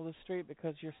down the middle of the street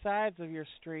because your sides of your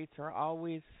streets are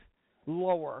always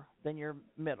lower than your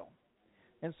middle.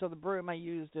 And so the broom I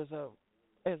used as a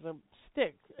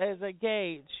stick, as a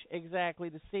gauge, exactly,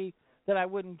 to see that I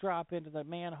wouldn't drop into the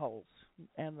manholes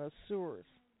and the sewers.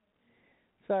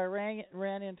 So I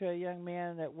ran into a young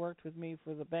man that worked with me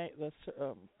for the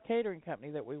catering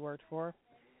company that we worked for.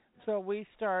 So we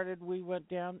went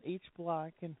down each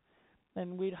block,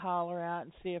 and we'd holler out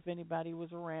and see if anybody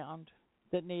was around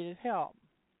that needed help.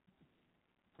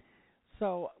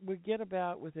 So we get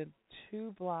about within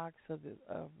 2 blocks of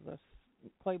the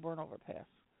Claiborne overpass,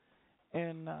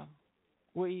 and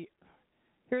we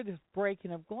hear this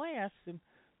breaking of glass, and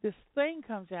this thing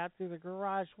comes out through the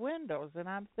garage windows, and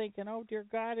I'm thinking, oh, dear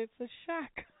God, it's a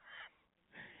shotgun.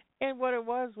 And what it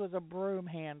was a broom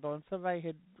handle, and somebody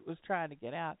had was trying to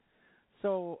get out.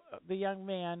 So the young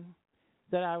man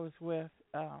that I was with,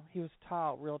 he was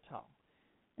tall, real tall,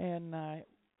 and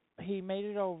he made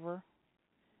it over.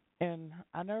 And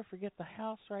I'll never forget the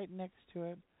house right next to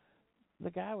it.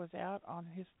 The guy was out on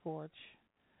his porch.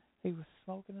 He was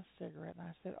smoking a cigarette, and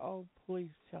I said, "Oh, please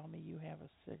tell me you have a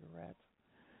cigarette."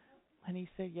 And he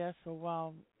said yes. So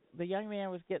while the young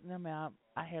man was getting them out,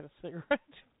 I had a cigarette.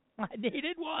 I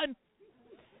needed one.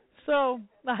 So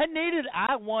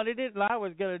I wanted it, and I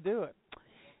was going to do it.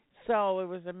 So it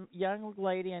was a young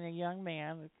lady and a young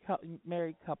man, a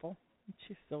married couple.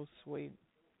 She's so sweet.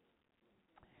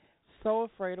 So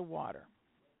afraid of water.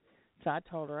 So I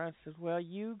told her, I said, well,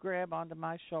 you grab onto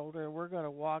my shoulder, and we're going to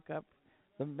walk up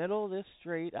the middle of this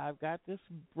street. I've got this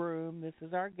broom. This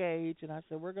is our gauge. And I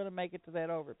said, we're going to make it to that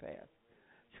overpass.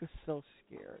 She was so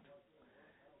scared.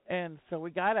 And so we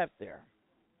got up there.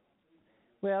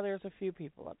 Well, there's a few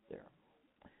people up there.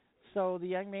 So the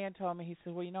young man told me, he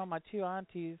said, well, you know, my two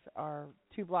aunties are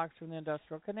 2 blocks from the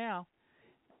Industrial Canal.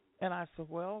 And I said,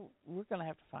 well, we're going to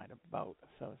have to find a boat of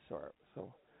some sort.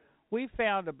 So we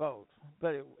found a boat,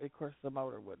 but of course the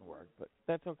motor wouldn't work, but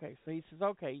that's okay. So he says,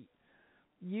 okay,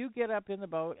 you get up in the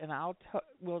boat, and I'll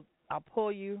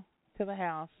pull you to the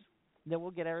house, then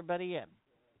we'll get everybody in.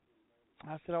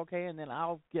 I said, okay, and then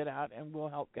I'll get out, and we'll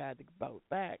help guide the boat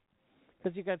back,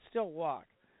 because you could still walk,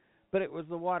 but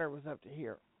the water was up to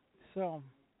here. So,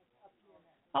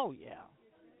 oh yeah.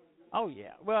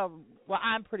 Well,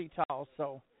 I'm pretty tall,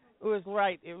 so it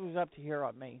was up to here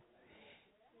on me.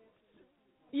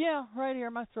 Yeah, right here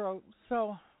in my throat.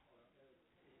 So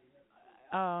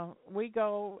we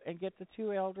go and get the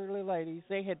 2 elderly ladies.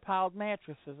 They had piled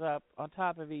mattresses up on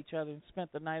top of each other and spent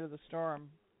the night of the storm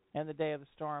and the day of the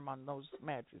storm on those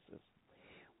mattresses.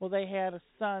 Well, they had a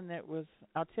son that was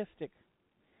autistic.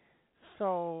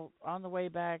 So on the way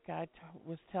back, I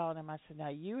was telling him, I said, now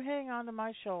you hang on to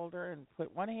my shoulder and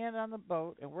put one hand on the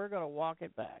boat, and we're going to walk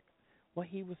it back. Well,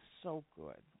 he was so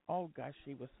good. Oh, gosh,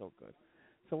 he was so good.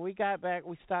 So we got back.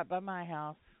 We stopped by my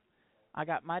house. I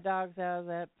got my dogs out of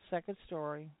that second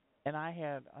story, and I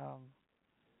had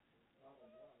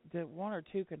 1 or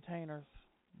 2 containers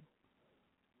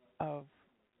of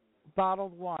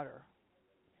bottled water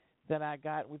that I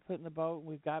got. We put in the boat, and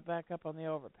we got back up on the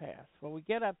overpass. Well, we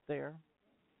get up there,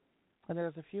 and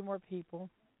there's a few more people,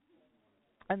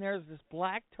 and there's this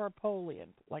black tarpaulin,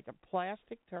 like a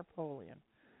plastic tarpaulin,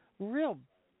 real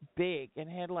big, and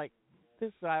had like,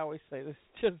 this I always say, this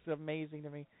is just amazing to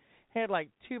me, had like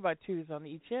 2x2s on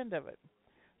each end of it.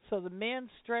 So the men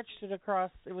stretched it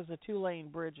across. It was a 2-lane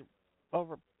bridge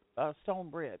over a stone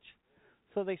bridge.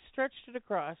 So they stretched it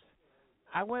across.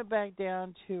 I went back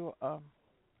down to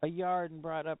a yard and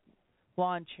brought up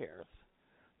lawn chairs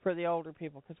for the older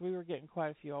people, because we were getting quite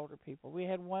a few older people. We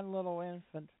had one little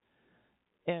infant,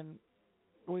 and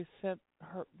we sent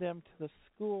them to the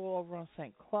school over on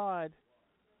St. Claude,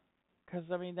 because,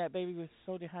 I mean, that baby was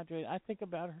so dehydrated. I think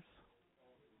about her.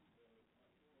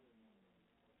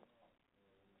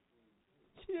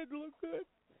 She didn't look good.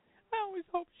 I always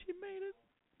hoped she made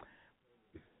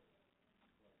it.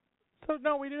 So,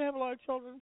 no, we didn't have a lot of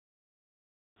children.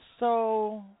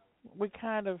 So we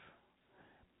kind of,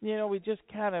 we just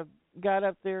kind of got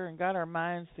up there and got our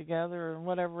minds together and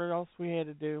whatever else we had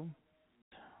to do.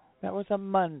 That was a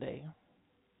Monday.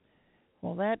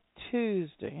 Well, that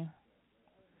Tuesday,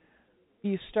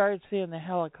 you started seeing the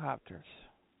helicopters.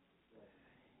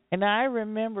 And I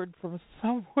remembered from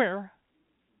somewhere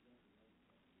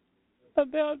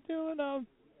about doing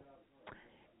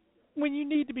when you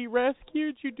need to be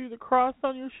rescued, you do the cross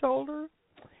on your shoulder.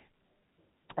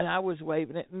 And I was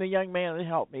waving it, and the young man that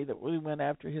helped me, that we went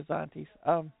after his aunties.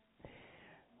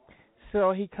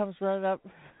 So he comes running up.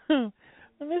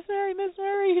 Miss Mary,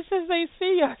 he says they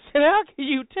see you. I said, how can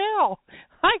you tell?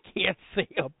 I can't see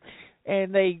them.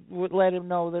 And they would let him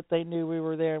know that they knew we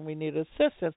were there and we needed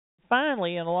assistance.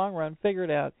 Finally, in the long run,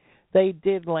 figured out they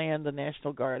did land the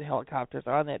National Guard helicopters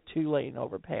on that 2-lane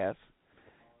overpass.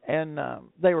 And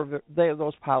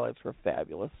those pilots were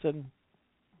fabulous. And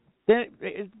then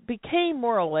it became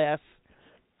more or less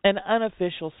an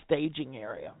unofficial staging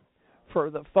area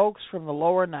for the folks from the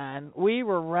lower 9. We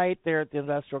were right there at the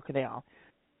Industrial Canal.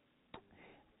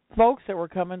 Folks that were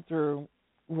coming through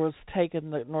was taking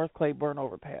the North Claiborne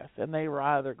overpass, and they were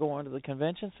either going to the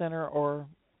convention center or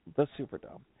the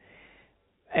Superdome.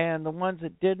 And the ones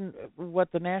that didn't, what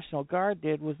the National Guard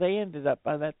did was they ended up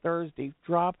by that Thursday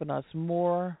dropping us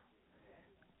more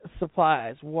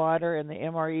supplies, water and the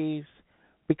MREs,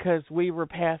 because we were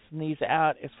passing these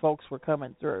out as folks were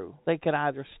coming through. They could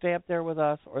either stay up there with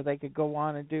us or they could go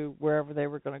on and do wherever they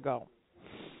were going to go.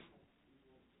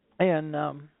 And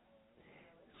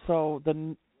so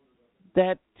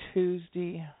that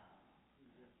Tuesday,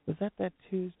 was that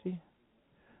Tuesday?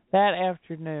 That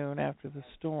afternoon after the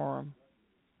storm,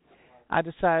 I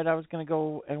decided I was going to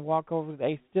go and walk over to the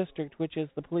 8th District, which is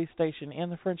the police station in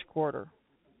the French Quarter.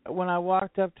 When I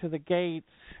walked up to the gates,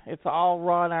 it's all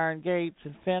wrought iron gates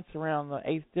and fence around the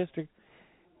 8th District.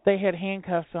 They had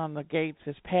handcuffs on the gates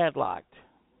as padlocked.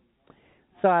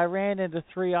 So I ran into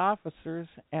 3 officers,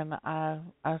 and I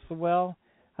said,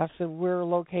 we're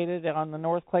located on the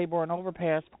North Claiborne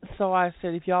Overpass. So I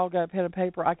said, if y'all got a pen and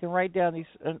paper, I can write down these.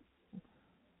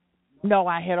 No,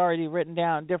 I had already written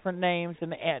down different names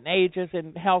and ages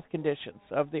and health conditions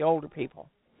of the older people.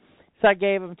 So I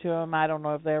gave them to them. I don't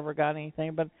know if they ever got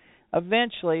anything, but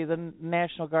eventually the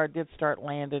National Guard did start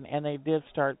landing, and they did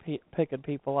start picking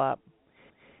people up.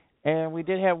 And we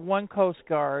did have one Coast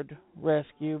Guard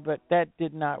rescue, but that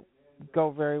did not go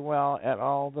very well at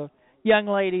all. The young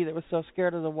lady that was so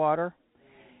scared of the water,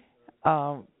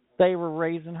 they were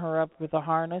raising her up with a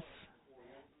harness,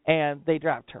 and they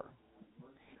dropped her.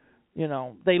 You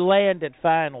know, they landed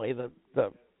finally.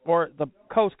 The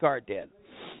Coast Guard did.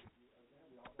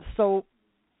 So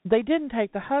they didn't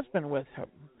take the husband with him,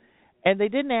 and they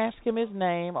didn't ask him his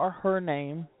name or her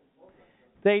name.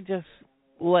 They just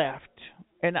left.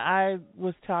 And I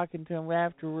was talking to him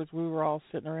afterwards. We were all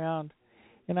sitting around,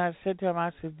 and I said to him,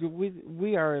 I said,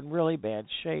 we are in really bad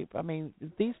shape. I mean,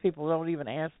 these people don't even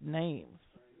ask names,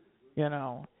 you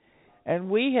know. And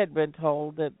we had been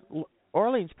told that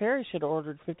Orleans Parish had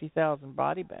ordered 50,000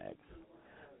 body bags.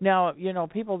 Now, you know,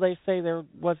 people, they say there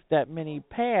wasn't that many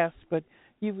passed, but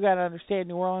you've got to understand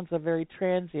New Orleans is a very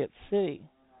transient city.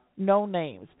 No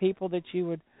names. People that you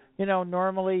would, you know,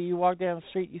 normally you walk down the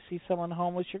street, you see someone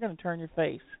homeless, you're going to turn your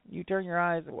face. You turn your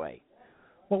eyes away.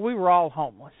 Well, we were all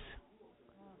homeless.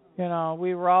 You know,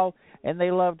 we were all, and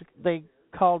they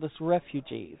called us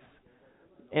refugees.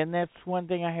 And that's one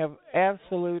thing I have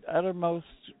absolute, uttermost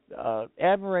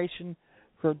admiration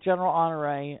for General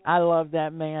Honoré. I love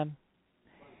that man.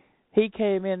 He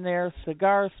came in there,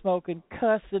 cigar smoking,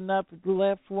 cussing up,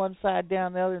 left one side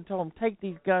down the other, and told them, take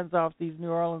these guns off these New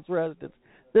Orleans residents.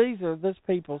 These are this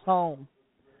people's home.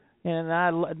 And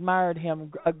I admired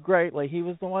him greatly. He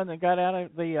was the one that got out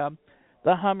of the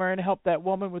Hummer and helped that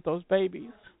woman with those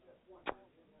babies.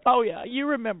 Oh, yeah, you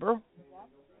remember.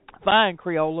 Fine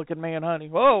Creole-looking man, honey.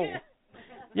 Whoa.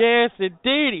 Yes,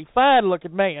 indeedy.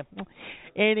 Fine-looking man.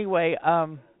 Anyway,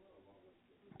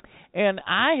 and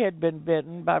I had been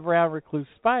bitten by brown recluse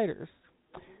spiders.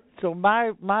 So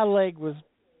my leg was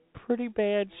pretty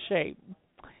bad shape.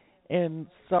 And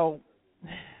so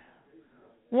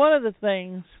one of the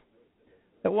things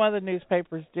that one of the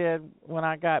newspapers did when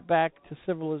I got back to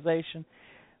civilization,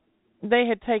 they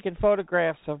had taken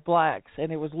photographs of blacks,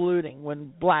 and it was looting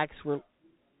when blacks were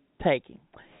taking.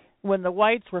 When the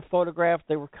whites were photographed,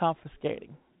 they were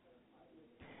confiscating.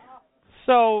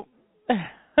 So,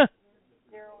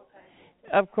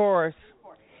 of course.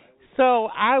 So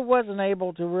I wasn't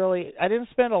able to I didn't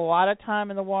spend a lot of time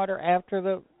in the water after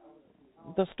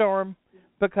the storm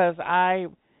because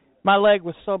my leg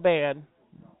was so bad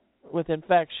with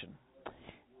infection.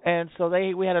 And so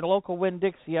we had a local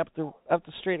Winn-Dixie up the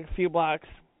street a few blocks.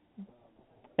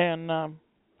 And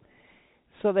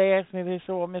so they asked me, they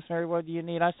said, well, Miss Mary, what do you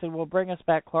need? I said, well, bring us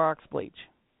back Clorox bleach.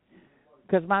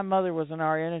 Because my mother was an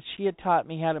RN, and she had taught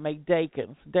me how to make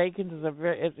Dakins. Dakins is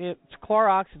it's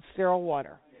Clorox and sterile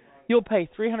water. You'll pay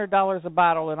 $300 a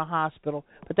bottle in a hospital,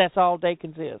 but that's all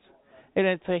Dakins is. And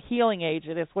it's a healing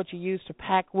agent. It's what you use to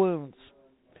pack wounds.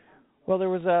 Well, there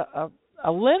was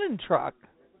a linen truck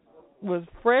with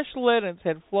fresh linens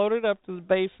had floated up to the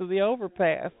base of the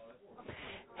overpass.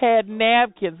 Had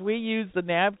napkins. We used the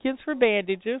napkins for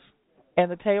bandages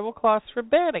and the tablecloths for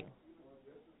bedding.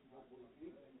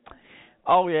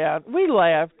 Oh, yeah. We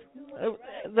laughed.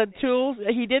 The tools,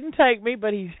 he didn't take me,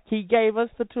 but he gave us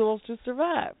the tools to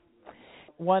survive.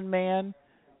 One man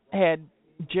had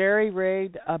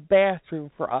jerry-rigged a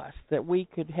bathroom for us that we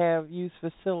could use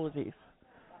facilities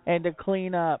and to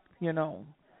clean up, you know.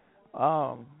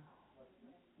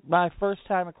 My first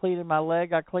time of cleaning my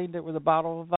leg, I cleaned it with a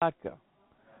bottle of vodka.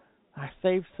 I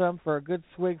saved some for a good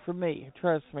swig for me.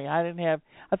 Trust me, I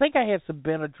think I had some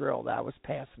Benadryl that I was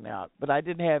passing out, but I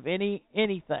didn't have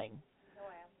anything.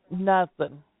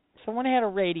 Nothing. Someone had a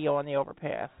radio on the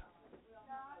overpass.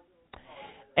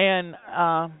 And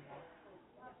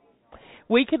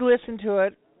we could listen to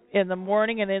it in the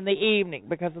morning and in the evening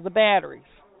because of the batteries.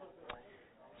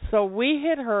 So we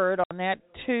had heard on that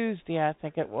Tuesday, I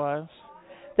think it was,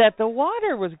 that the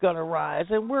water was going to rise,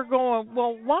 and we're going,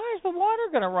 well, why is the water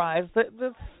going to rise?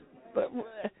 The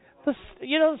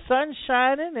sun's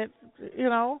shining, you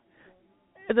know,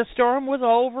 the storm was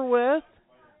over with,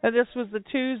 and this was the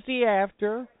Tuesday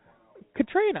after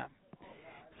Katrina.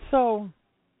 So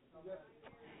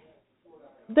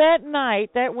that night,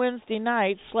 that Wednesday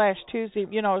night / Tuesday, it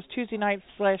was Tuesday night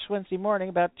 / Wednesday morning,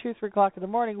 about 2, 3 o'clock in the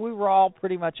morning, we were all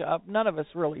pretty much up. None of us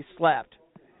really slept.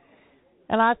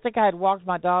 And I think I had walked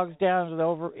my dogs down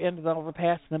to into the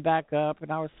overpass and then back up,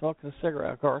 and I was smoking a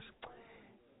cigarette, of course.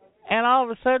 And all of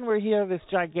a sudden, we hear this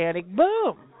gigantic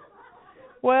boom.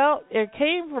 Well, it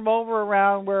came from over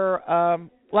around where,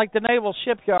 like the naval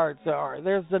shipyards are.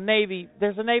 There's a Navy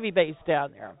base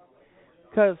down there.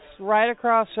 Because right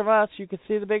across from us, you could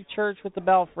see the big church with the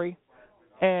belfry,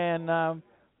 and and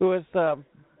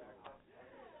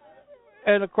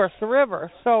of course the river.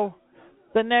 So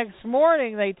the next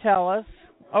morning, they tell us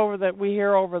we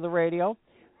hear over the radio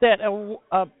that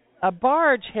a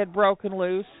barge had broken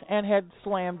loose and had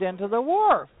slammed into the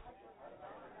wharf.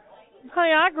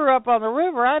 Honey, I grew up on the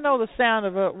river. I know the sound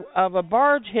of a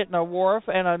barge hitting a wharf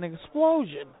and an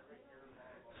explosion.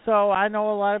 So I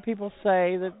know a lot of people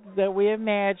say that we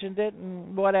imagined it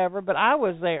and whatever, but I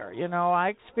was there, I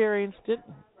experienced it.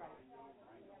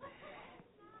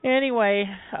 Anyway,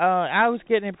 I was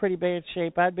getting in pretty bad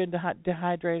shape. I'd been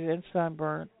dehydrated and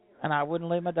sunburned, and I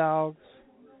wouldn't leave my dogs.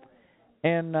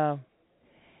 And I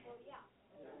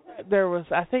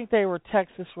think they were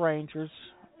Texas Rangers,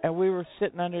 and we were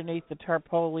sitting underneath the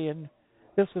tarpaulin.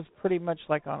 This was pretty much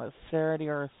like on a Saturday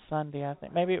or a Sunday, I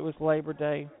think. Maybe it was Labor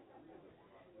Day.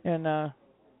 And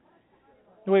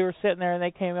we were sitting there, and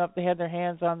they came up. They had their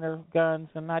hands on their guns,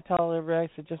 and I told everybody,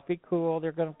 I said, just be cool.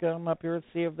 They're going to come up here and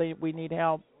see if we need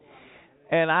help.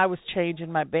 And I was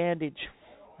changing my bandage,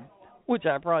 which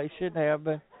I probably shouldn't have,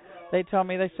 but they told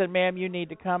me, they said, ma'am, you need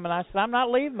to come. And I said, I'm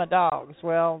not leaving my dogs.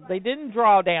 Well, they didn't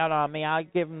draw down on me. I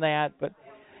give them that, but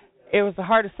it was the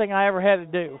hardest thing I ever had to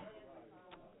do.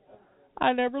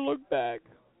 I never looked back.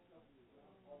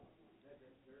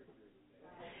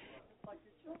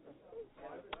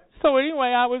 So anyway,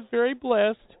 I was very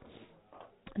blessed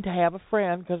to have a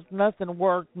friend because nothing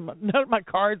worked. None of my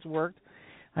cards worked.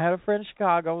 I had a friend in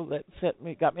Chicago that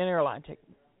got me an airline ticket,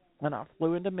 and I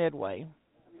flew into Midway.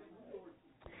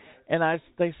 And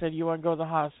they said, you want to go to the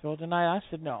hospital tonight? I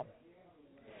said, no.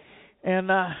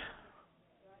 And I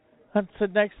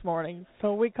said, next morning.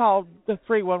 So we called the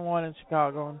 311 in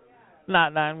Chicago, and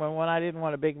not 911. I didn't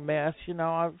want a big mess,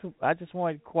 I just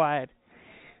wanted quiet.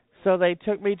 So they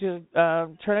took me to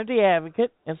Trinity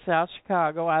Advocate in South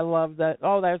Chicago. I love that.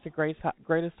 Oh, that was the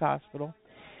greatest hospital.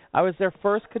 I was their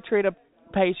first Katrina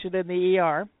patient in the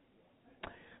ER.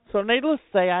 So needless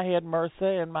to say, I had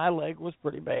MRSA, and my leg was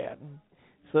pretty bad.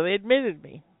 So they admitted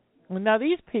me. Now,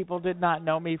 these people did not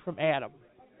know me from Adam.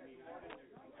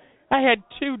 I had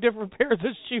 2 different pairs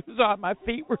of shoes on. My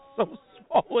feet were so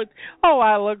swollen. Oh,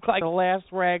 I looked like the last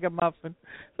ragamuffin.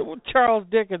 Charles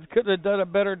Dickens couldn't have done a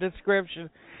better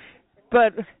description.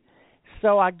 But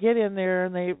so I get in there,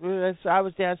 and I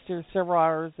was downstairs several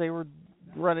hours. They were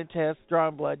running tests,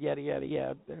 drawing blood, yada, yada,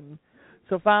 yada. And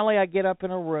so finally I get up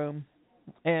in a room,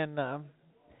 and I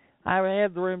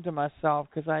had the room to myself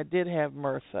because I did have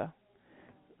MRSA.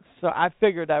 So I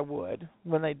figured I would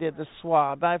when they did the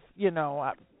swab. Even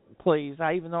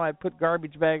though I put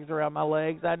garbage bags around my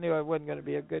legs, I knew it wasn't going to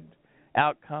be a good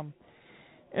outcome.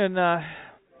 And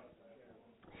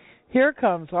here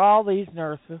comes all these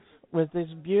nurses with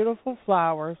these beautiful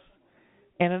flowers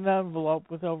and an envelope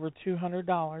with over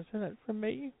 $200 in it for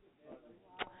me.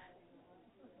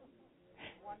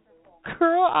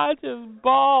 Girl, I just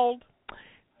bawled.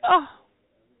 Oh.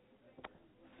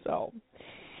 So,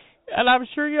 and I'm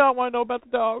sure you all want to know about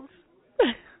the dogs.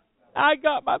 I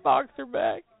got my boxer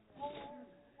back.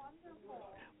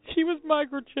 She was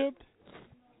microchipped,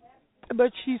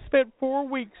 but she spent 4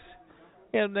 weeks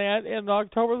in that. And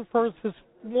October the 1st, this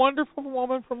wonderful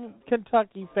woman from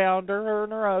Kentucky found her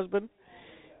and her husband,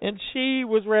 and she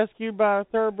was rescued by a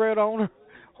thoroughbred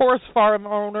horse farm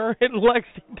owner in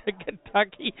Lexington,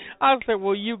 Kentucky. I said,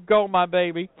 well, you go, my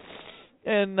baby.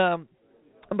 And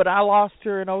but I lost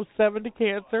her in 2007 to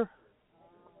cancer.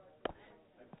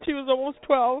 She was almost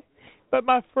 12, but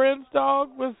my friend's dog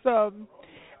was,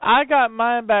 I got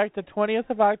mine back the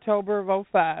 20th of October of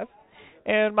 2005.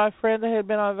 And my friend that had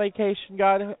been on vacation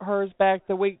got hers back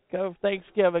the week of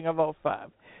Thanksgiving of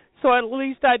 2005. So at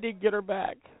least I did get her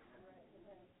back.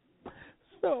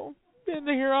 So, and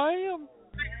here I am.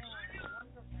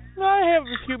 I have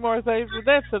a few more things, but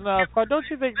that's enough. Don't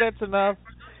you think that's enough?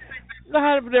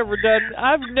 I've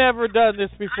never done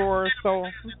this before, so.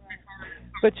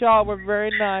 But y'all were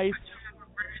very nice.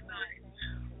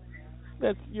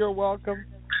 You're welcome.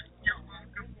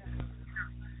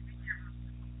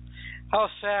 How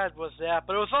sad was that?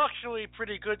 But it was actually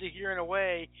pretty good to hear in a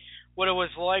way what it was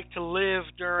like to live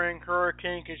during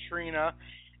Hurricane Katrina.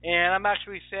 And I'm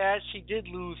actually sad she did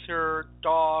lose her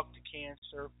dog to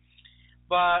cancer.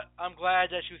 But I'm glad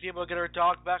that she was able to get her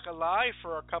dog back alive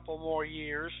for a couple more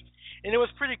years. And it was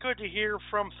pretty good to hear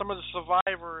from some of the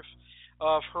survivors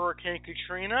of Hurricane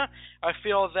Katrina. I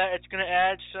feel that it's going to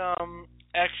add some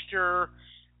extra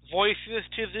voices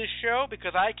to this show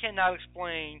because I cannot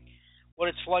explain what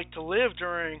it's like to live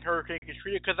during Hurricane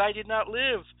Katrina because I did not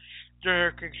live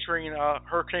during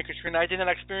Hurricane Katrina. I did not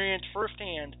experience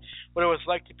firsthand what it was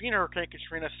like to be in Hurricane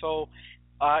Katrina, so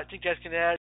I think that's going to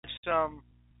add some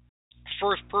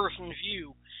first-person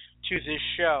view to this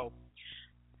show.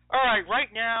 All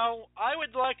right now, I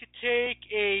would like to take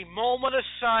a moment of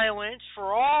silence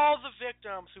for all the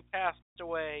victims who passed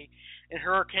away in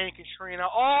Hurricane Katrina,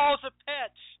 all the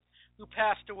pets who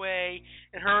passed away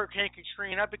in Hurricane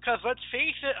Katrina, because let's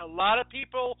face it, a lot of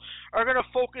people are going to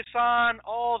focus on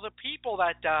all the people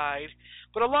that died,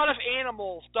 but a lot of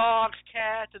animals, dogs,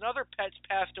 cats, and other pets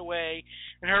passed away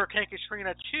in Hurricane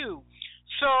Katrina too.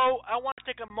 So I want to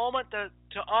take a moment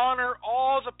to honor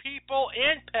all the people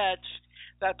and pets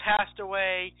that passed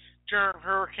away during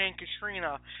Hurricane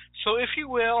Katrina. So if you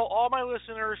will, all my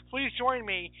listeners, please join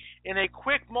me in a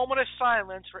quick moment of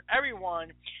silence for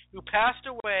everyone who passed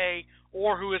away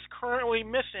or who is currently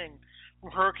missing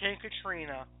from Hurricane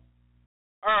Katrina.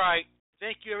 All right,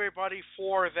 thank you everybody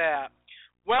for that.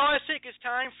 Well, I think it's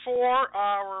time for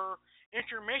our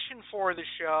intermission for the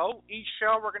show. Each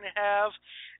show we're going to have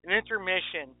an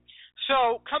intermission.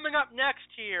 So coming up next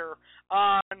here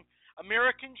on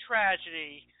American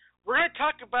Tragedy, we're going to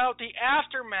talk about the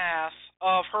aftermath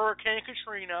of Hurricane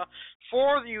Katrina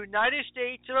for the United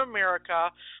States of America.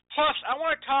 Plus, I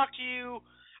want to talk to you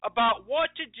about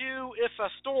what to do if a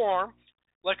storm,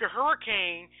 like a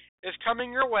hurricane, is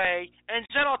coming your way. And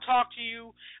then I'll talk to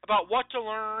you about what to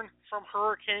learn from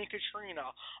Hurricane Katrina.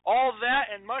 All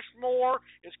that and much more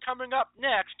is coming up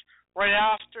next, right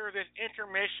after this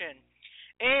intermission.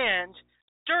 And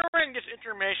during this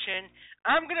intermission,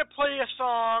 I'm going to play a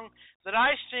song that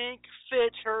I think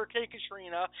fits Hurricane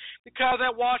Katrina because I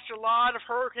watched a lot of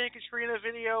Hurricane Katrina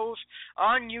videos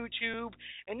on YouTube,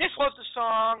 and this was the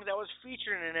song that was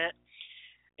featured in it.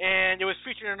 And it was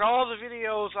featured in all the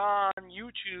videos on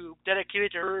YouTube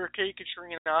dedicated to Hurricane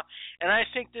Katrina, and I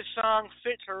think this song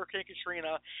fits Hurricane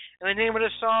Katrina. And the name of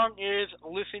the song is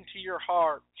Listen to Your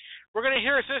Heart. We're going to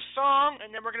hear this song,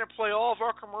 and then we're going to play all of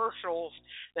our commercials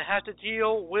that have to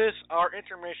deal with our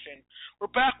intermission. We're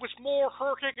back with more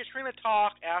Hurricane Katrina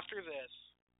talk after this.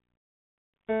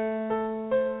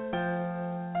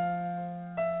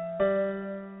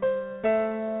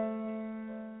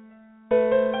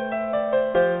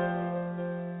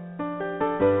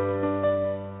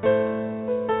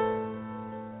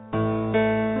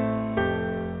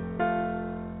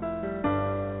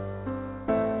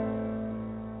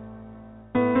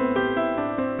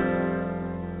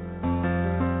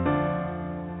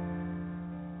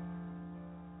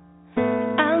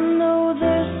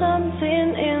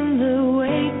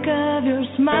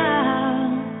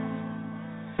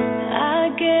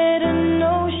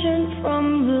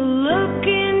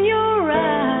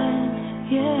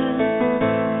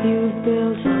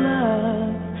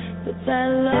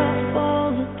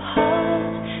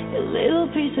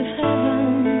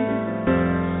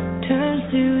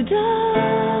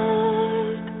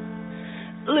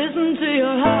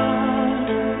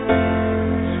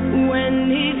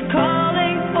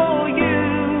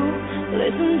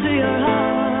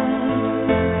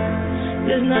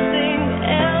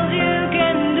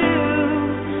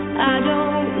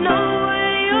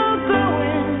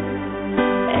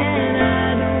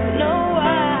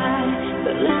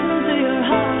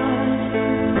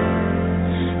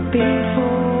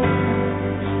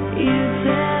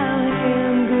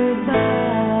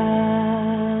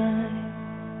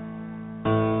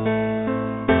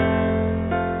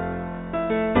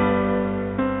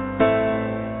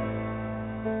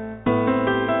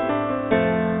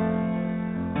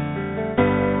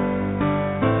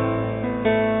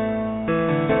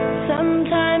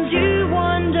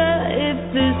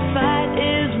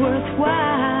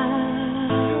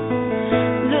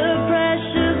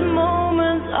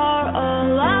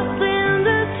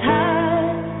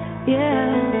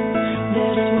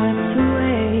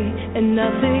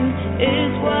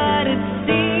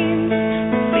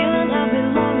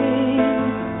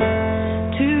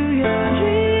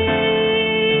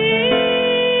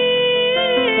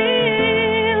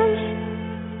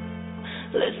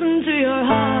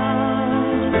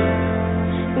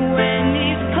 When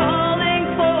he's calling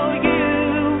for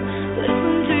you,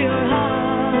 listen to your heart.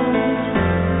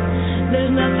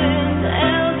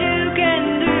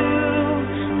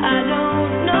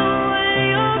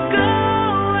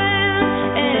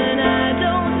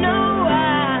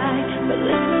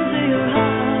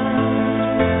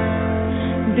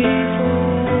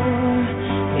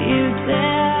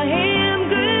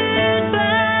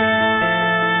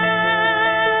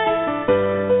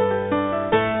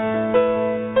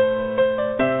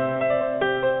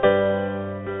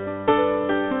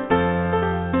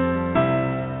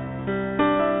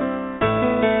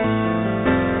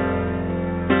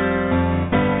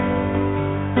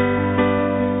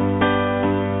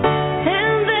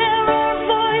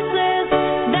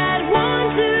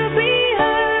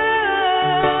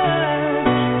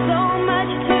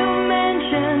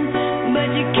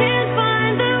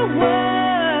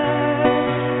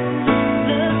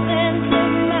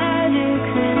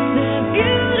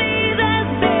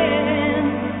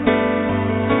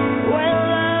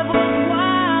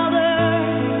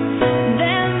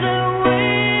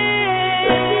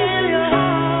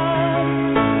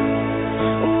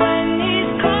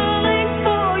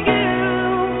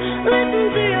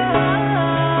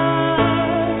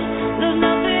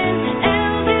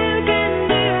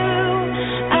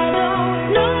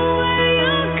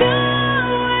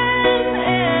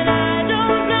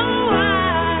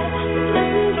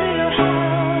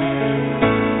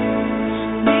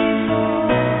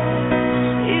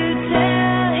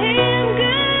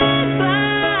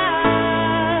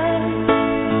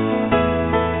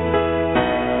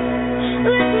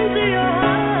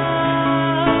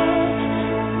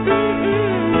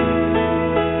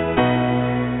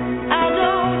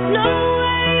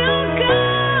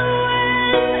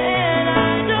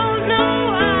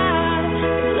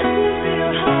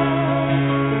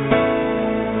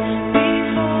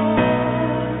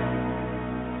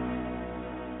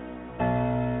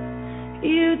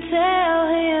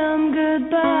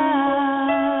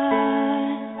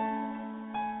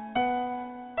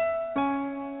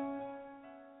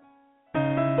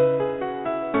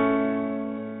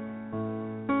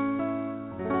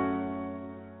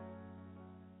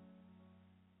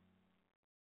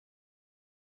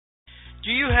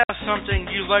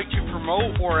 you like to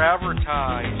promote or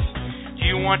advertise? Do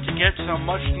you want to get some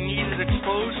much needed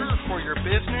exposure for your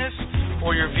business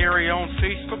or your very own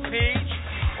Facebook page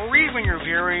or even your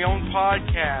very own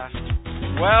podcast?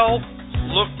 Well,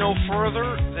 look no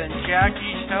further than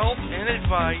Jackie's help and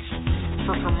advice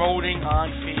for promoting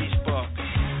on Facebook.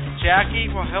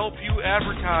 Jackie will help you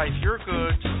advertise your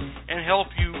goods and help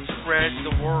you spread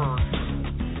the word.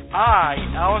 I,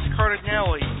 Alex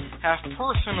Cardinale, have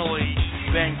personally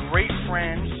been great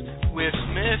friends with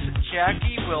Miss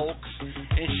Jackie Wilkes,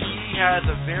 and she has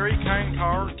a very kind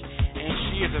heart, and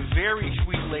she is a very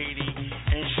sweet lady,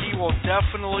 and she will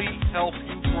definitely help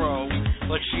you grow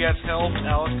like she has helped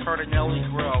Alex Cardinale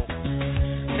grow.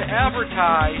 To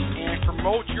advertise and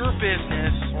promote your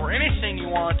business or anything you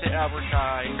want to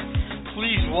advertise,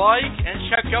 please like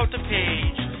and check out the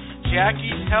page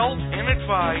Jackie's Help and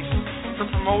Advice for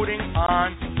Promoting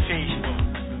on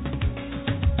Facebook.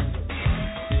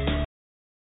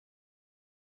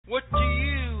 What do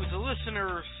you, the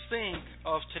listeners, think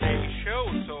of today's show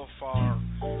so far?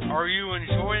 Are you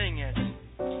enjoying it?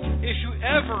 If you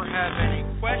ever have any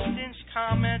questions,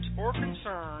 comments, or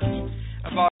concerns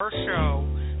about our show,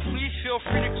 please feel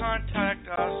free to contact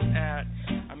us at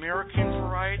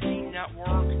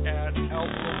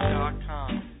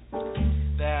AmericanVarietyNetwork@Outlook.com.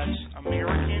 That's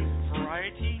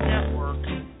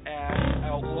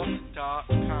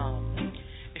AmericanVarietyNetwork@Outlook.com.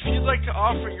 If you'd like to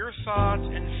offer your thoughts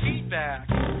and feedback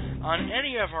on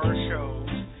any of our shows,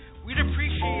 we'd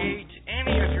appreciate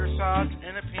any of your thoughts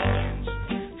and opinions.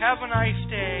 Have a nice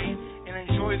day and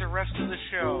enjoy the rest of the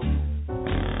show.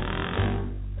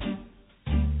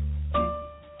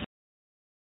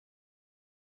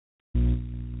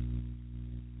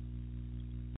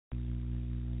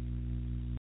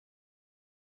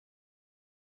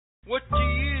 What do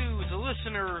you, the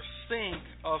listeners, think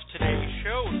of today's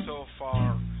show so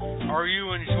far? Are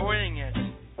you enjoying it?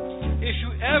 If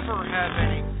you ever have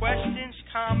any questions,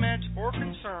 comments, or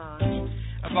concerns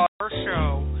about our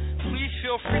show, please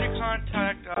feel free to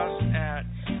contact us at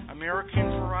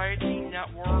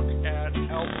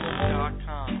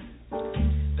AmericanVarietyNetwork@Outlook.com.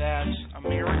 That's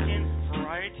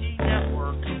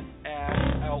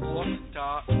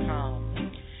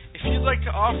AmericanVarietyNetwork@Outlook.com. If you'd like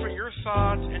to offer your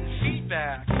thoughts and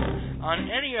feedback on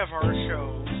any of our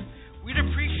shows, we'd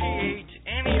appreciate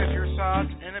any of your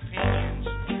thoughts and opinions.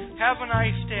 Have a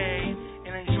nice day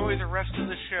and enjoy the rest of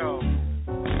the show.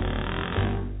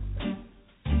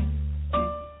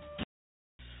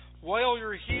 While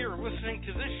you're here listening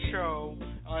to this show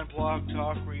on Blog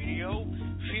Talk Radio,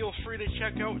 feel free to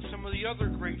check out some of the other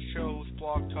great shows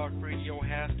Blog Talk Radio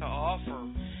has to offer.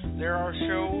 There are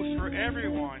shows for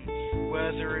everyone,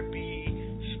 whether it be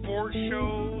sports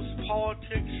shows,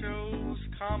 politics shows,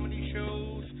 comedy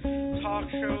shows, talk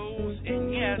shows,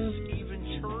 and yes, even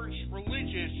church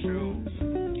religious shows.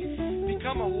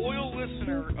 Become a loyal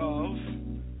listener of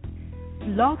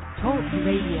Blog Talk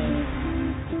Radio.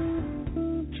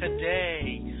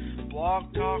 Today,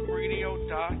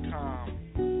 blogtalkradio.com.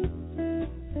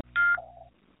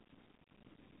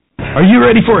 Are you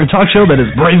ready for a talk show that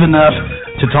is brave enough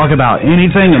to talk about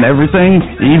anything and everything,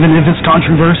 even if it's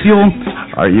controversial?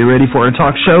 Are you ready for a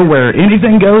talk show where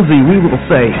anything goes and we will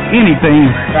say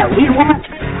anything that we want?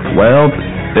 Well,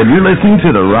 then you're listening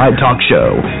to the right talk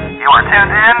show. You are tuned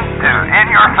in to In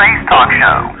Your Face Talk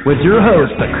Show with your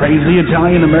host, the crazy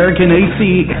Italian-American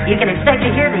AC. You can expect to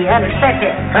hear the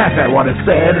unexpected. Laugh at what is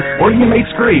said, or you may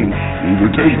scream. In your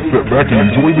case, sit back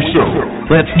and enjoy the show.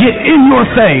 Let's get in your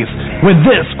face with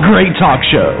this great talk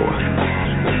show.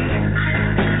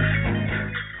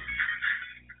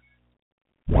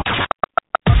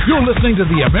 You're listening to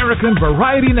the American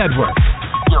Variety Network,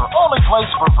 your only place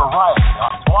for variety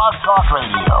on Blog Talk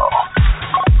Radio.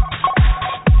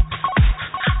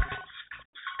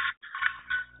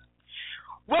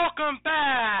 Welcome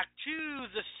back to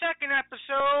the second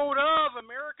episode of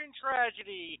American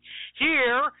Tragedy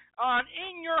here on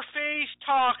In Your Face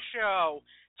Talk Show.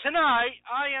 Tonight,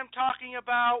 I am talking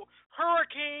about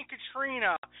Hurricane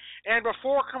Katrina. And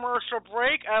before commercial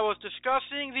break, I was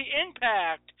discussing the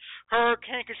impact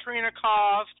Hurricane Katrina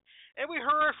caused, and we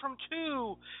heard from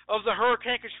two of the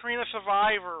Hurricane Katrina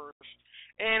survivors.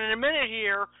 And in a minute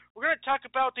here, we're going to talk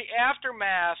about the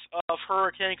aftermath of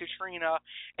Hurricane Katrina,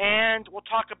 and we'll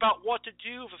talk about what to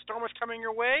do if a storm is coming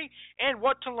your way and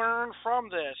what to learn from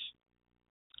this.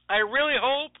 I really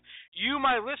hope you,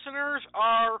 my listeners,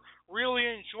 are really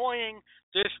enjoying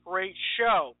this great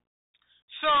show.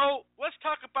 So let's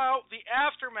talk about the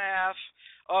aftermath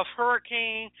of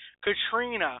Hurricane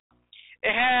Katrina.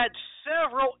 It had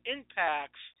several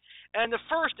impacts, and the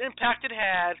first impact it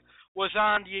had was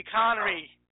on the economy.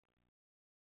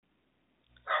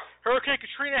 Hurricane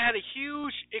Katrina had a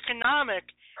huge economic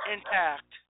impact.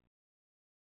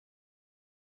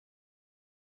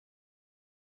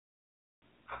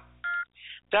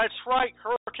 That's right,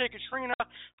 Hurricane Katrina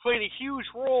played a huge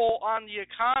role on the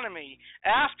economy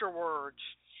afterwards.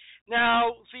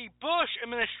 Now, the Bush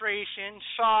administration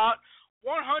sought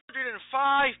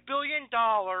 $105 billion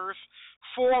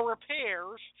for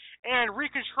repairs and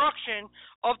reconstruction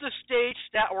of the states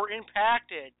that were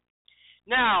impacted.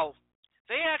 Now,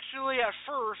 they actually at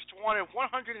first wanted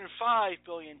 $105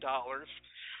 billion,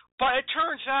 but it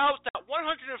turns out that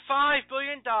 $105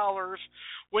 billion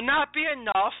would not be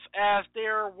enough, as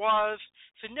there was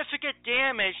significant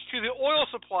damage to the oil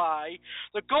supply,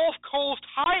 the Gulf Coast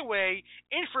highway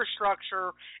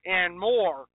infrastructure, and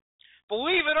more.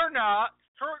 Believe it or not,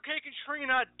 Hurricane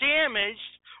Katrina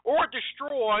damaged or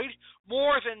destroyed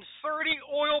more than 30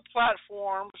 oil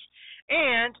platforms,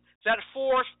 and that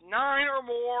forced 9 or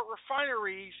more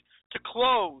refineries to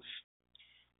close.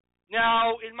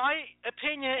 Now, in my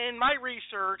opinion, in my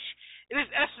research, it is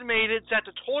estimated that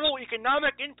the total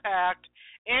economic impact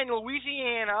in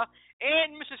Louisiana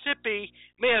and Mississippi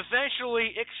may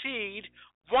eventually exceed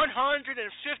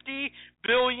 $150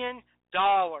 billion.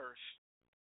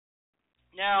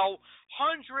 Now,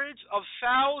 hundreds of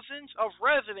thousands of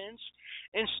residents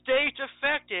in states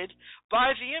affected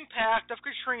by the impact of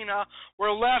Katrina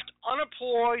were left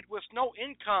unemployed with no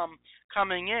income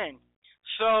coming in.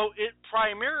 So it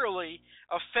primarily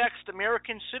affects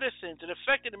American citizens. It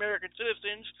affected American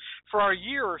citizens for a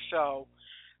year or so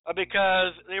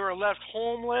because they were left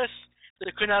homeless.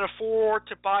 They could not afford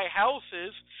to buy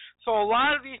houses. So a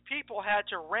lot of these people had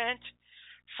to rent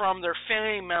from their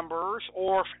family members,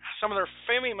 or some of their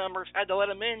family members had to let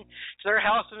them in to their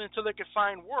houses until they could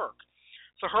find work.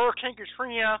 So Hurricane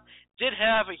Katrina did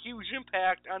have a huge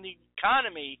impact on the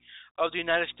economy of the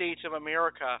United States of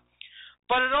America.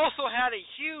 But it also had a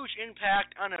huge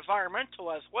impact on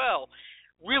environmental as well.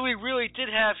 Really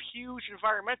did have huge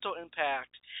environmental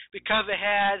impact because it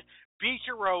had beach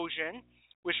erosion,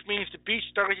 which means the beach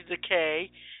started to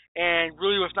decay and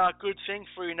really was not a good thing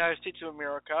for the United States of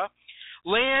America.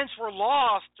 Lands were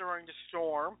lost during the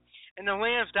storm, and the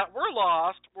lands that were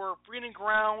lost were breeding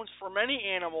grounds for many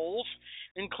animals,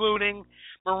 including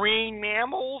marine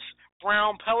mammals,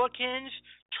 brown pelicans,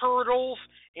 turtles,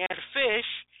 and fish,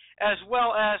 as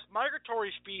well as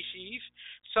migratory species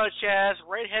such as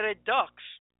red-headed ducks.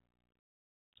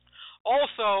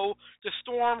 Also, the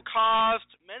storm caused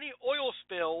many oil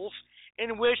spills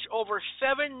in which over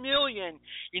 7 million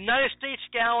United States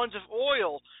gallons of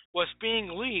oil was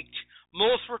being leaked.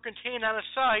 Most were contained on a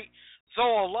site,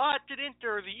 though a lot did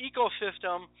enter the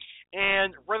ecosystem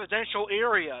and residential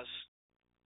areas.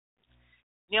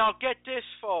 Now get this,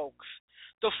 folks.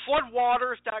 The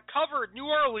floodwaters that covered New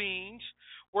Orleans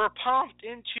were pumped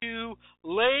into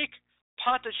Lake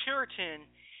Pontchartrain,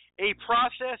 a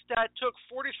process that took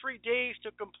 43 days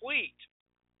to complete.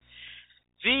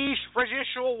 These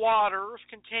residual waters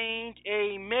contained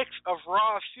a mix of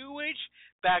raw sewage,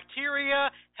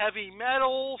 bacteria, heavy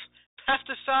metals,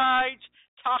 pesticides,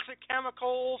 toxic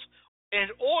chemicals, and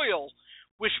oil,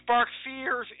 which sparked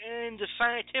fears in the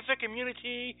scientific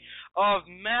community of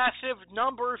massive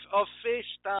numbers of fish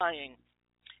dying.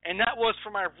 And that was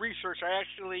from my research. I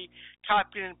actually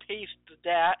copied and pasted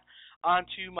that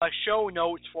onto my show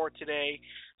notes for today.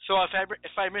 So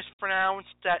if I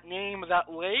mispronounced that name of that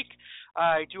lake,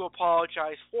 I do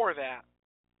apologize for that.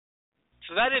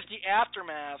 So that is the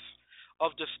aftermath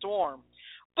of the storm.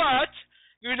 But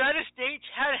the United States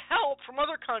had help from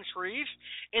other countries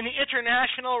in the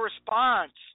international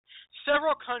response.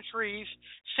 Several countries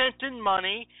sent in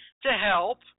money to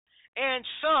help, and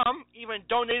some even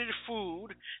donated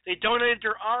food. They donated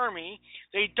their army.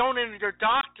 They donated their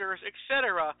doctors,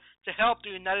 etc., to help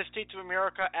the United States of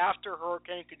America after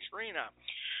Hurricane Katrina.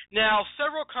 Now,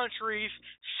 several countries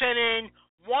sent in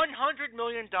 $100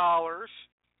 million,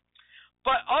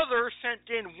 but others sent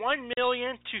in $1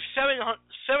 million to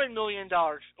 $7 million.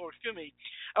 Oh, excuse me,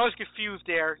 I was confused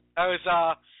there. I was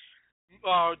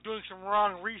doing some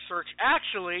wrong research.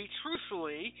 Actually,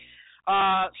 truthfully,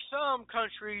 some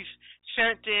countries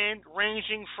sent in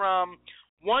ranging from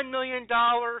 $1 million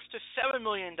to $7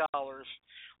 million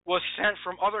was sent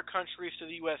from other countries to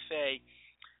the USA.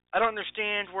 I don't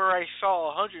understand where I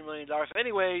saw $100 million.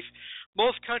 Anyways,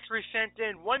 most countries sent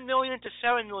in $1 million to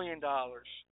 $7 million.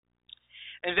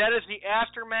 And that is the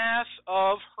aftermath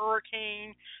of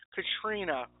Hurricane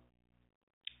Katrina.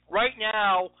 Right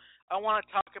now, I want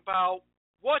to talk about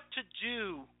what to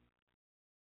do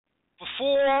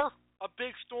before a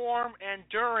big storm and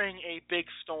during a big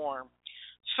storm.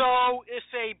 So if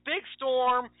a big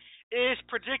storm is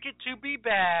predicted to be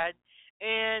bad,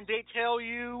 and they tell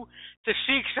you to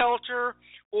seek shelter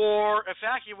or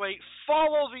evacuate,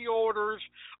 follow the orders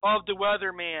of the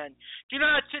weatherman. Do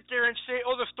not sit there and say,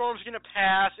 oh, the storm's going to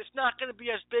pass. It's not going to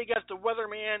be as big as the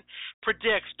weatherman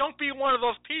predicts. Don't be one of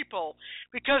those people,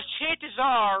 because chances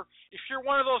are, if you're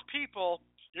one of those people,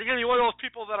 you're going to be one of those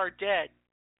people that are dead.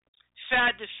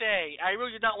 Sad to say. I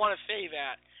really did not want to say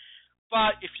that.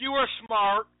 But if you were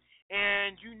smart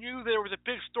and you knew there was a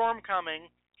big storm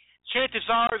coming, chances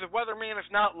are the weatherman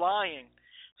is not lying.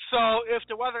 So if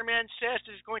the weatherman says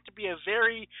there's going to be a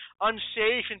very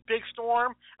unsafe and big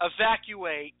storm,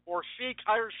 evacuate or seek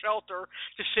higher shelter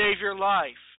to save your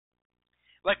life.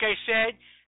 Like I said,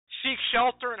 seek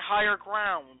shelter in higher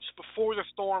grounds before the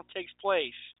storm takes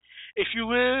place. If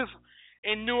you live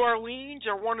in New Orleans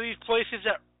or one of these places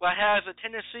that has a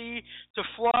tendency to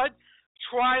flood,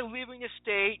 try leaving the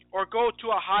state or go to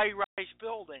a high-rise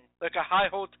building, like a high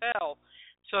hotel,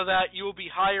 so that you will be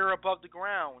higher above the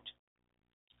ground.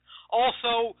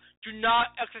 Also, do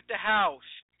not exit the house.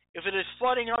 If it is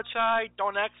flooding outside,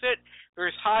 don't exit.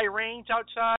 There's high rains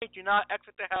outside. Do not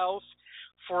exit the house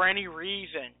for any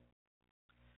reason.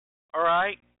 All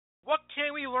right? What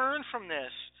can we learn from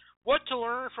this? What to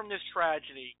learn from this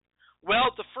tragedy?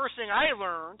 Well, the first thing I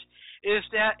learned is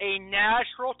that a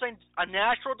natural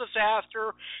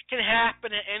disaster can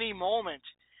happen at any moment.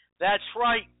 That's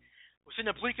right. Within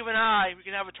the blink of an eye, we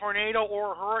can have a tornado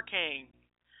or a hurricane.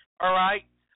 All right?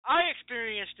 I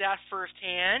experienced that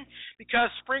firsthand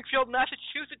because Springfield,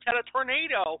 Massachusetts had a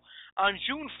tornado on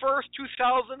June 1st,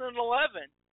 2011.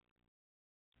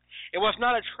 It was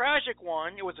not a tragic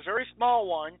one. It was a very small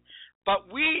one.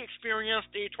 But we experienced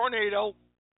a tornado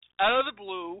out of the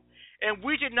blue, and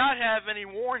we did not have any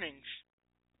warnings.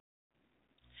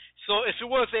 So if it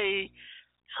was a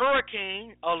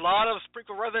hurricane, a lot of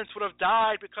Springfield residents would have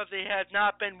died because they had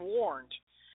not been warned.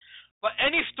 But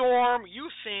any storm you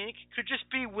think could just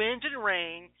be wind and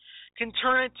rain can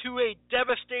turn into a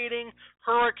devastating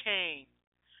hurricane,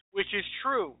 which is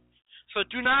true. So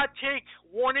do not take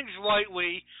warnings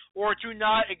lightly or do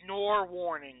not ignore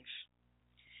warnings.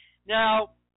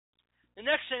 Now, the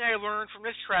next thing I learned from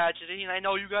this tragedy, and I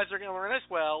know you guys are going to learn as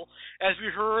well, as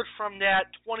we heard from that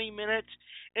 20-minute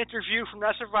interview from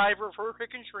that survivor of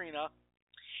Hurricane Katrina,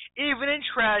 even in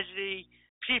tragedy,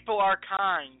 people are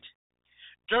kind.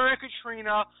 During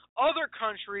Katrina, other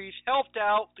countries helped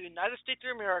out the United States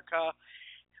of America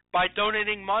by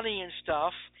donating money and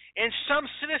stuff, and some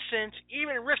citizens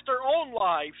even risked their own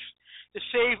lives to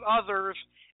save others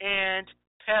and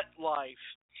pet life.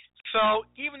 So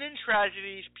even in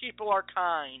tragedies, people are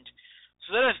kind.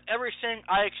 So that is everything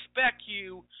I expect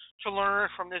you to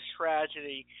learn from this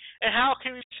tragedy. And how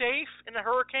can we be safe in a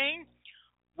hurricane?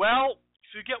 Well,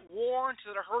 if you get warned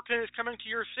that a hurricane is coming to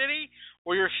your city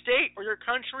or your state or your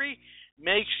country,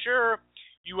 make sure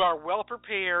you are well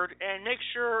prepared, and make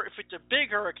sure if it's a big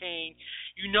hurricane,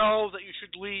 you know that you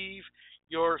should leave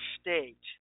your state.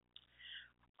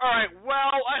 All right,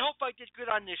 well, I hope I did good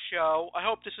on this show. I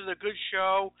hope this is a good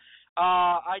show.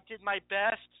 I did my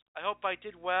best. I hope I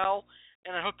did well,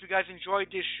 and I hope you guys enjoyed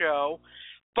this show.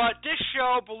 But this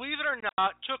show, believe it or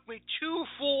not, took me 2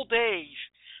 full days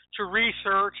to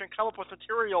research and come up with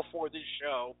material for this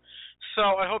show. So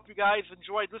I hope you guys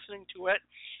enjoyed listening to it.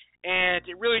 And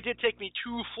it really did take me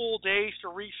 2 full days to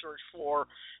research for.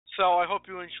 So I hope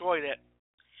you enjoyed it.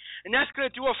 And that's going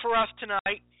to do it for us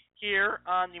tonight here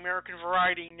on the American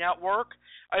Variety Network.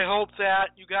 I hope that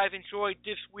you guys enjoyed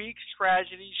this week's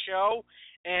tragedy show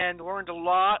and learned a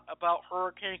lot about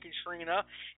Hurricane Katrina.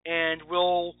 And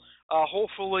we'll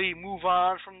hopefully move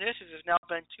on from this. It has now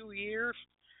been 2 years.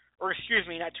 Or excuse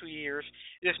me, not 2 years.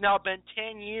 It has now been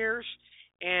 10 years,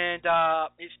 and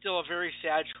it's still a very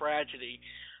sad tragedy.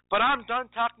 But I'm done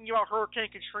talking about Hurricane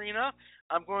Katrina.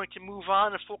 I'm going to move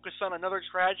on and focus on another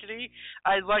tragedy.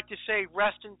 I'd like to say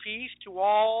rest in peace to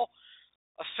all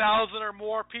 1,000 or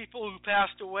more people who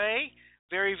passed away.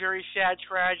 Very, very sad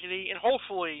tragedy. And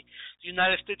hopefully the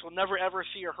United States will never, ever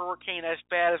see a hurricane as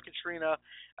bad as Katrina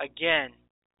again.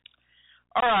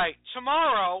 All right,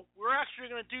 tomorrow we're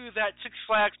actually going to do that Six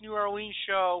Flags New Orleans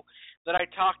show that I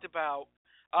talked about.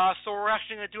 So we're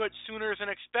actually going to do it sooner than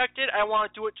expected. I want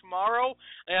to do it tomorrow.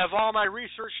 I have all my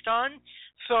research done,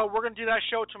 so we're going to do that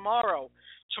show tomorrow.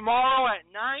 Tomorrow at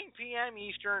 9 p.m.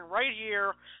 Eastern, right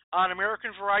here on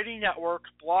American Variety Network,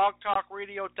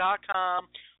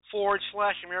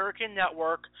 blogtalkradio.com/American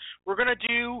Network, we're going to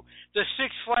do the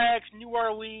Six Flags New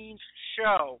Orleans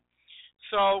show.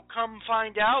 So come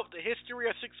find out the history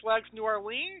of Six Flags New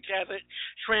Orleans as it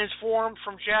transformed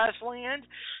from Jazzland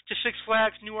to Six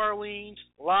Flags New Orleans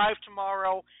live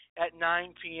tomorrow at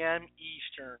 9 p.m.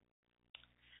 Eastern.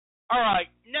 All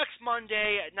right, next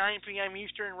Monday at 9 p.m.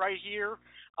 Eastern right here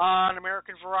on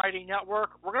American Variety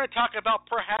Network, we're going to talk about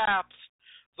perhaps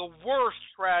the worst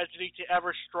tragedy to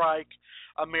ever strike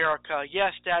America.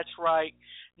 Yes, that's right.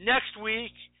 Next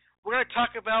week, we're going to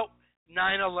talk about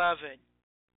 9/11.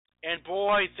 And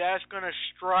boy, that's going to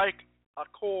strike a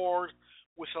chord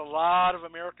with a lot of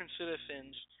American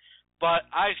citizens. But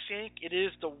I think it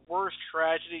is the worst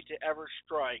tragedy to ever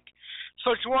strike.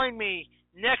 So join me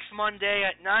next Monday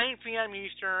at 9 p.m.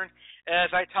 Eastern as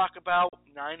I talk about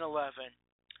 9/11.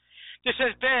 This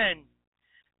has been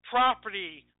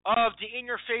property of the In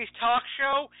Your Face Talk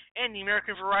Show and the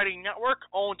American Variety Network,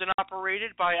 owned and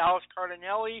operated by Alex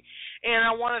Cardinale. And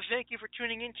I want to thank you for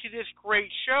tuning into this great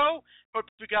show. Hope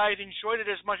you guys enjoyed it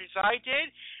as much as I did.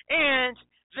 And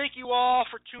thank you all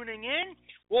for tuning in.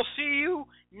 We'll see you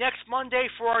next Monday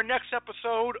for our next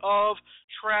episode of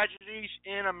Tragedies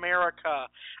in America.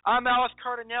 I'm Alex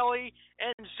Cardinale,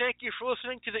 and thank you for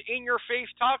listening to the In Your Face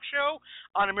Talk Show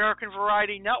on American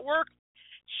Variety Network.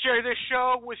 Share this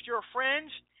show with your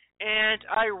friends, and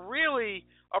I really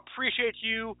appreciate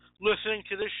you listening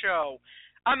to this show.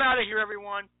 I'm out of here,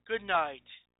 everyone. Good night.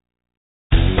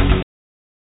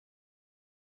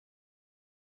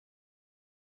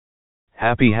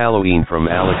 Happy Halloween from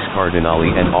Alex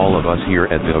Cardinale and all of us here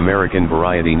at the American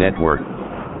Variety Network.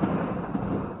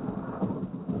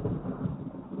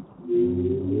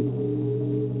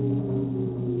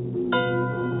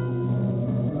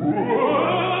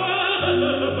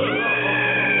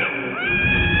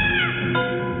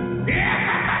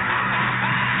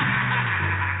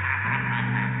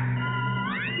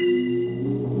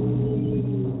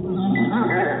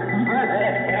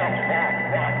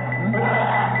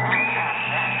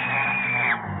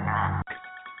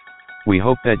 We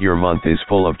hope that your month is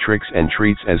full of tricks and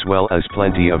treats as well as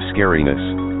plenty of scariness.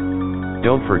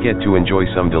 Don't forget to enjoy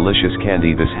some delicious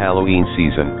candy this Halloween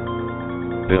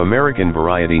season. The American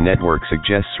Variety Network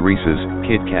suggests Reese's,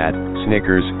 Kit Kat,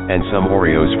 Snickers, and some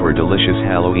Oreos for delicious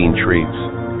Halloween treats.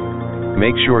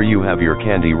 Make sure you have your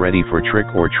candy ready for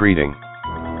trick or treating.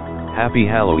 Happy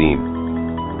Halloween!